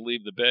time to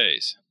leave the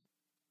bays.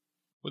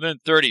 Within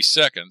 30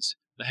 seconds,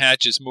 the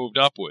hatches moved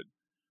upward.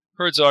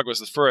 Herzog was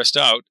the first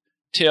out,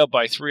 tailed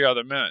by 3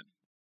 other men.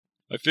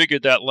 I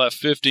figured that left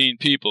 15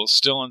 people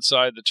still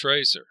inside the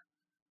tracer.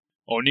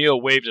 O'Neill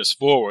waved us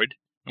forward,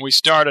 and we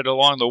started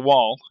along the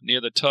wall near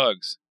the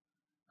tugs.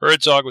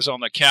 Herzog was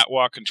on the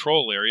catwalk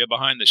control area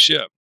behind the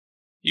ship.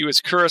 He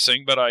was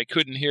cursing, but I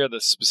couldn't hear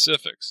the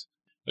specifics.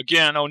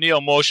 Again,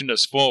 O'Neill motioned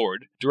us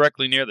forward,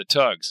 directly near the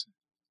tugs.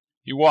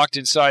 He walked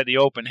inside the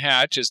open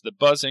hatch as the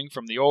buzzing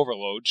from the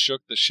overload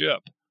shook the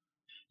ship.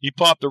 He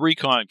popped the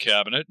recon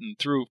cabinet and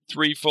threw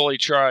 3 fully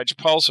charged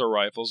pulsar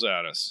rifles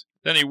at us.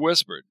 Then he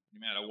whispered, "No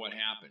matter what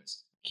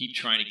happens, keep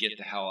trying to get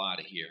the hell out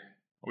of here."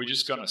 Are we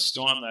just going to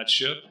storm that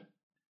ship?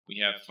 We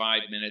have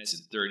 5 minutes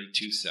and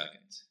 32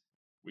 seconds.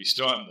 We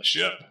stormed the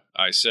ship,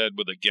 I said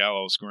with a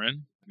gallows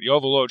grin. The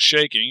overload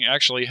shaking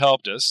actually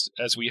helped us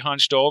as we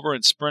hunched over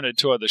and sprinted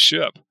toward the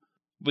ship.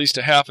 At least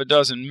a half a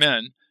dozen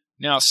men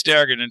now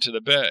staggered into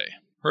the bay.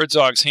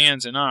 Herzog's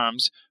hands and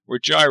arms were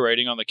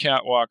gyrating on the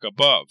catwalk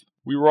above.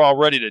 We were all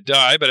ready to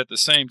die, but at the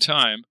same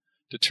time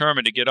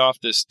determined to get off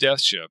this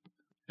death ship.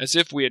 As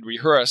if we had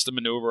rehearsed the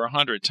maneuver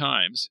 100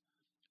 times,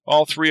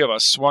 all 3 of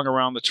us swung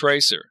around the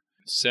tracer,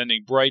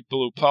 sending bright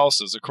blue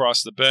pulses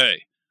across the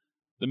bay.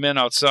 The men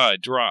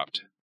outside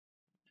dropped.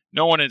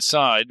 No one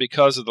inside,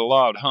 because of the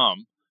loud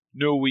hum,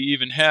 knew we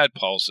even had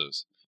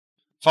pulses.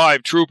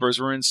 5 troopers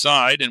were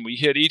inside, and we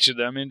hit each of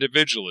them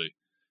individually.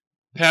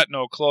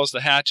 Patno closed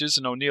the hatches,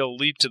 and O'Neill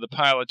leaped to the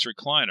pilot's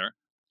recliner,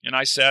 and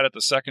I sat at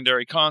the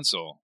secondary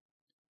console.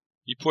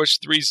 He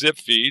pushed 3 zip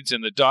feeds,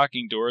 and the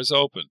docking doors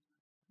opened.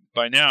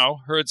 By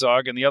now,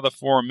 Herzog and the other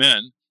 4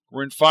 men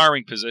were in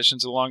firing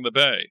positions along the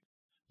bay.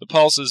 The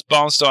pulses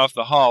bounced off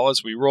the hull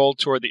as we rolled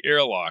toward the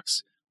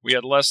airlocks. We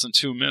had less than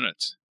 2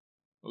 minutes.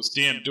 "Those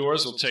damn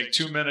doors will take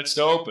 2 minutes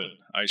to open,"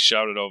 I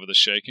shouted over the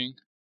shaking.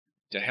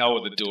 To hell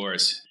with the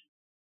doors.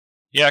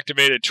 He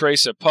activated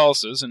tracer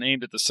pulses and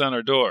aimed at the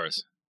center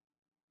doors.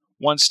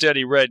 One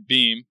steady red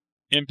beam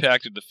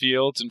impacted the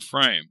fields and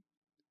frame.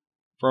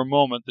 For a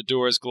moment, the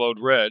doors glowed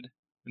red,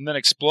 and then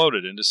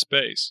exploded into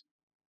space.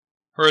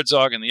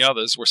 Herzog and the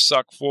others were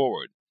sucked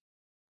forward.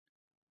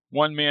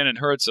 One man in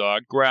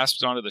Herzog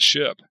grasped onto the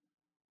ship.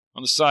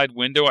 On the side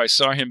window, I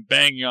saw him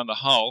banging on the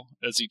hull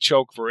as he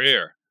choked for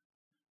air.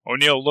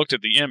 O'Neill looked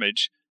at the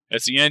image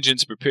as the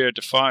engines prepared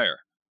to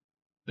fire.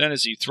 Then,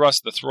 as he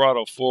thrust the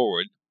throttle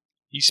forward,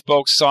 he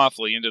spoke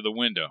softly into the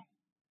window.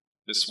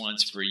 "This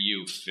one's for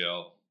you,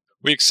 Phil."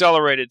 We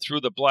accelerated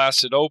through the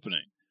blasted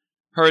opening.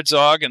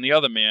 Herzog and the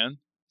other man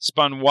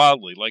spun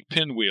wildly like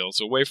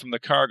pinwheels away from the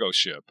cargo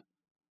ship.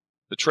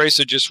 The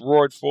tracer just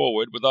roared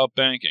forward without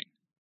banking.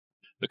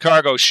 The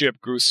cargo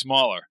ship grew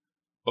smaller,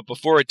 but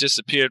before it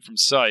disappeared from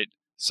sight,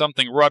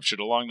 something ruptured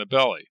along the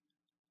belly.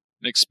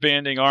 An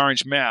expanding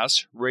orange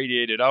mass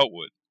radiated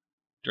outward,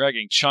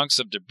 dragging chunks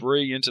of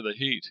debris into the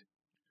heat.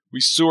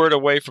 We soared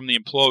away from the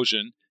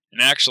implosion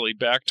and actually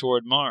back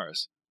toward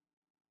Mars.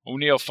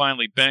 O'Neill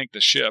finally banked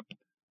the ship,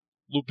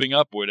 looping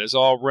upward as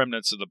all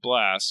remnants of the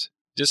blast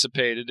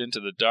dissipated into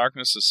the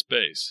darkness of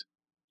space.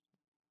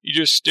 He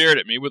just stared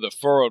at me with a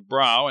furrowed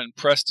brow and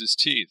pressed his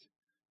teeth.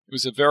 It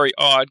was a very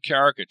odd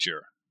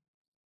caricature.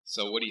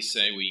 "So what do you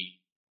say we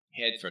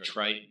head for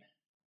Triton?"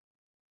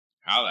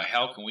 "How the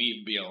hell can we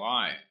even be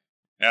alive?"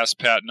 asked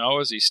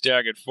Patno as he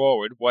staggered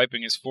forward,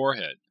 wiping his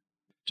forehead.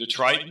 "To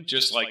Triton,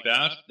 just like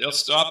that? They'll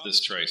stop this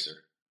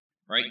tracer.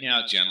 Right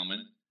now,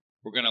 gentlemen,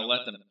 we're going to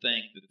let them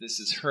think that this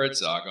is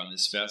Herzog on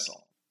this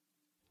vessel.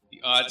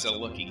 The odds are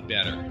looking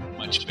better,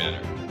 much better."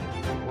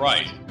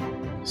 "Right.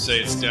 You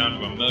say it's down to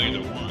 1,000,000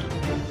 to 1.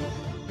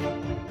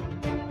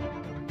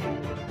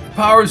 The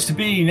powers to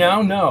be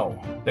now know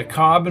that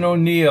Cobb and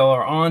O'Neill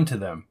are on to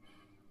them.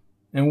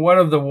 And what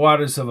of the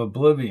Waters of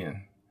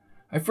Oblivion?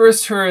 I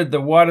first heard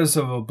the Waters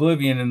of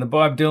Oblivion in the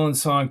Bob Dylan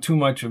song Too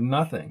Much of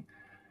Nothing.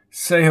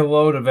 Say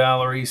hello to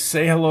Valerie,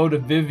 say hello to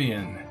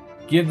Vivian.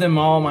 Give them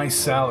all my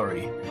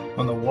salary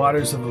on the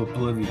Waters of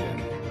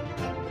Oblivion.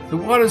 The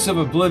Waters of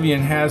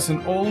Oblivion has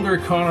an older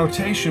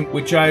connotation,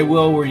 which I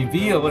will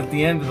reveal at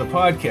the end of the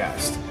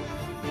podcast.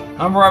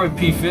 I'm Robert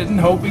P. Fitton,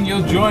 hoping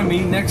you'll join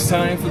me next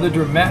time for the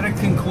dramatic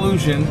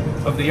conclusion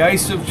of the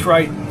Ice of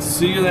Triton.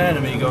 See you then,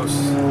 amigos.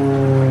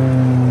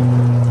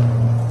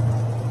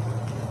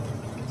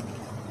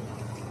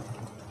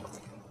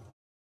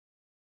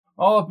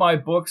 All of my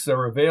books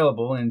are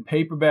available in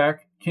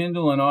paperback,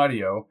 Kindle, and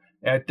audio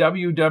at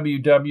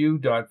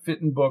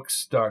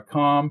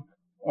www.fittonbooks.com,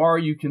 or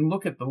you can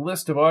look at the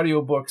list of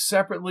audiobooks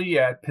separately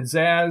at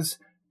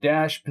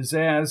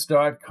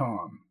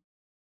pizzazz-pizzazz.com.